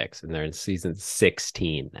 6, and they're in season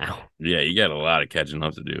 16 now. Yeah, you got a lot of catching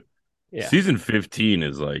up to do. Yeah. Season 15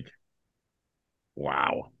 is like,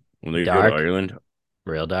 wow. When they go to Dark, Ireland,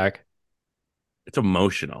 real dark. it's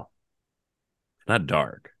emotional, not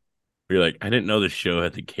dark. You're like, I didn't know the show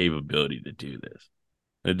had the capability to do this.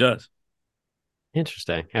 It does.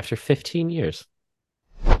 Interesting. After 15 years.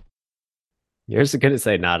 Yours are going to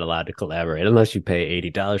say not allowed to collaborate unless you pay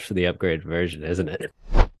 $80 for the upgraded version, isn't it?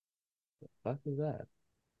 What the fuck is that?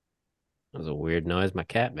 That was a weird noise my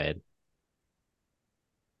cat made.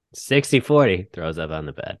 60-40 throws up on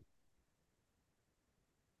the bed.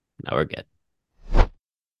 Now we're good.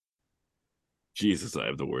 Jesus, I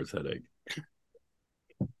have the worst headache.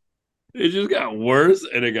 It just got worse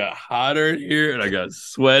and it got hotter in here and I got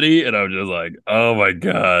sweaty and I'm just like, oh my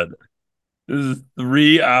God. This is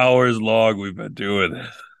 3 hours long we've been doing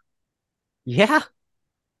this. Yeah,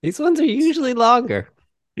 these ones are usually longer.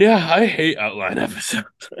 Yeah, I hate outline episodes.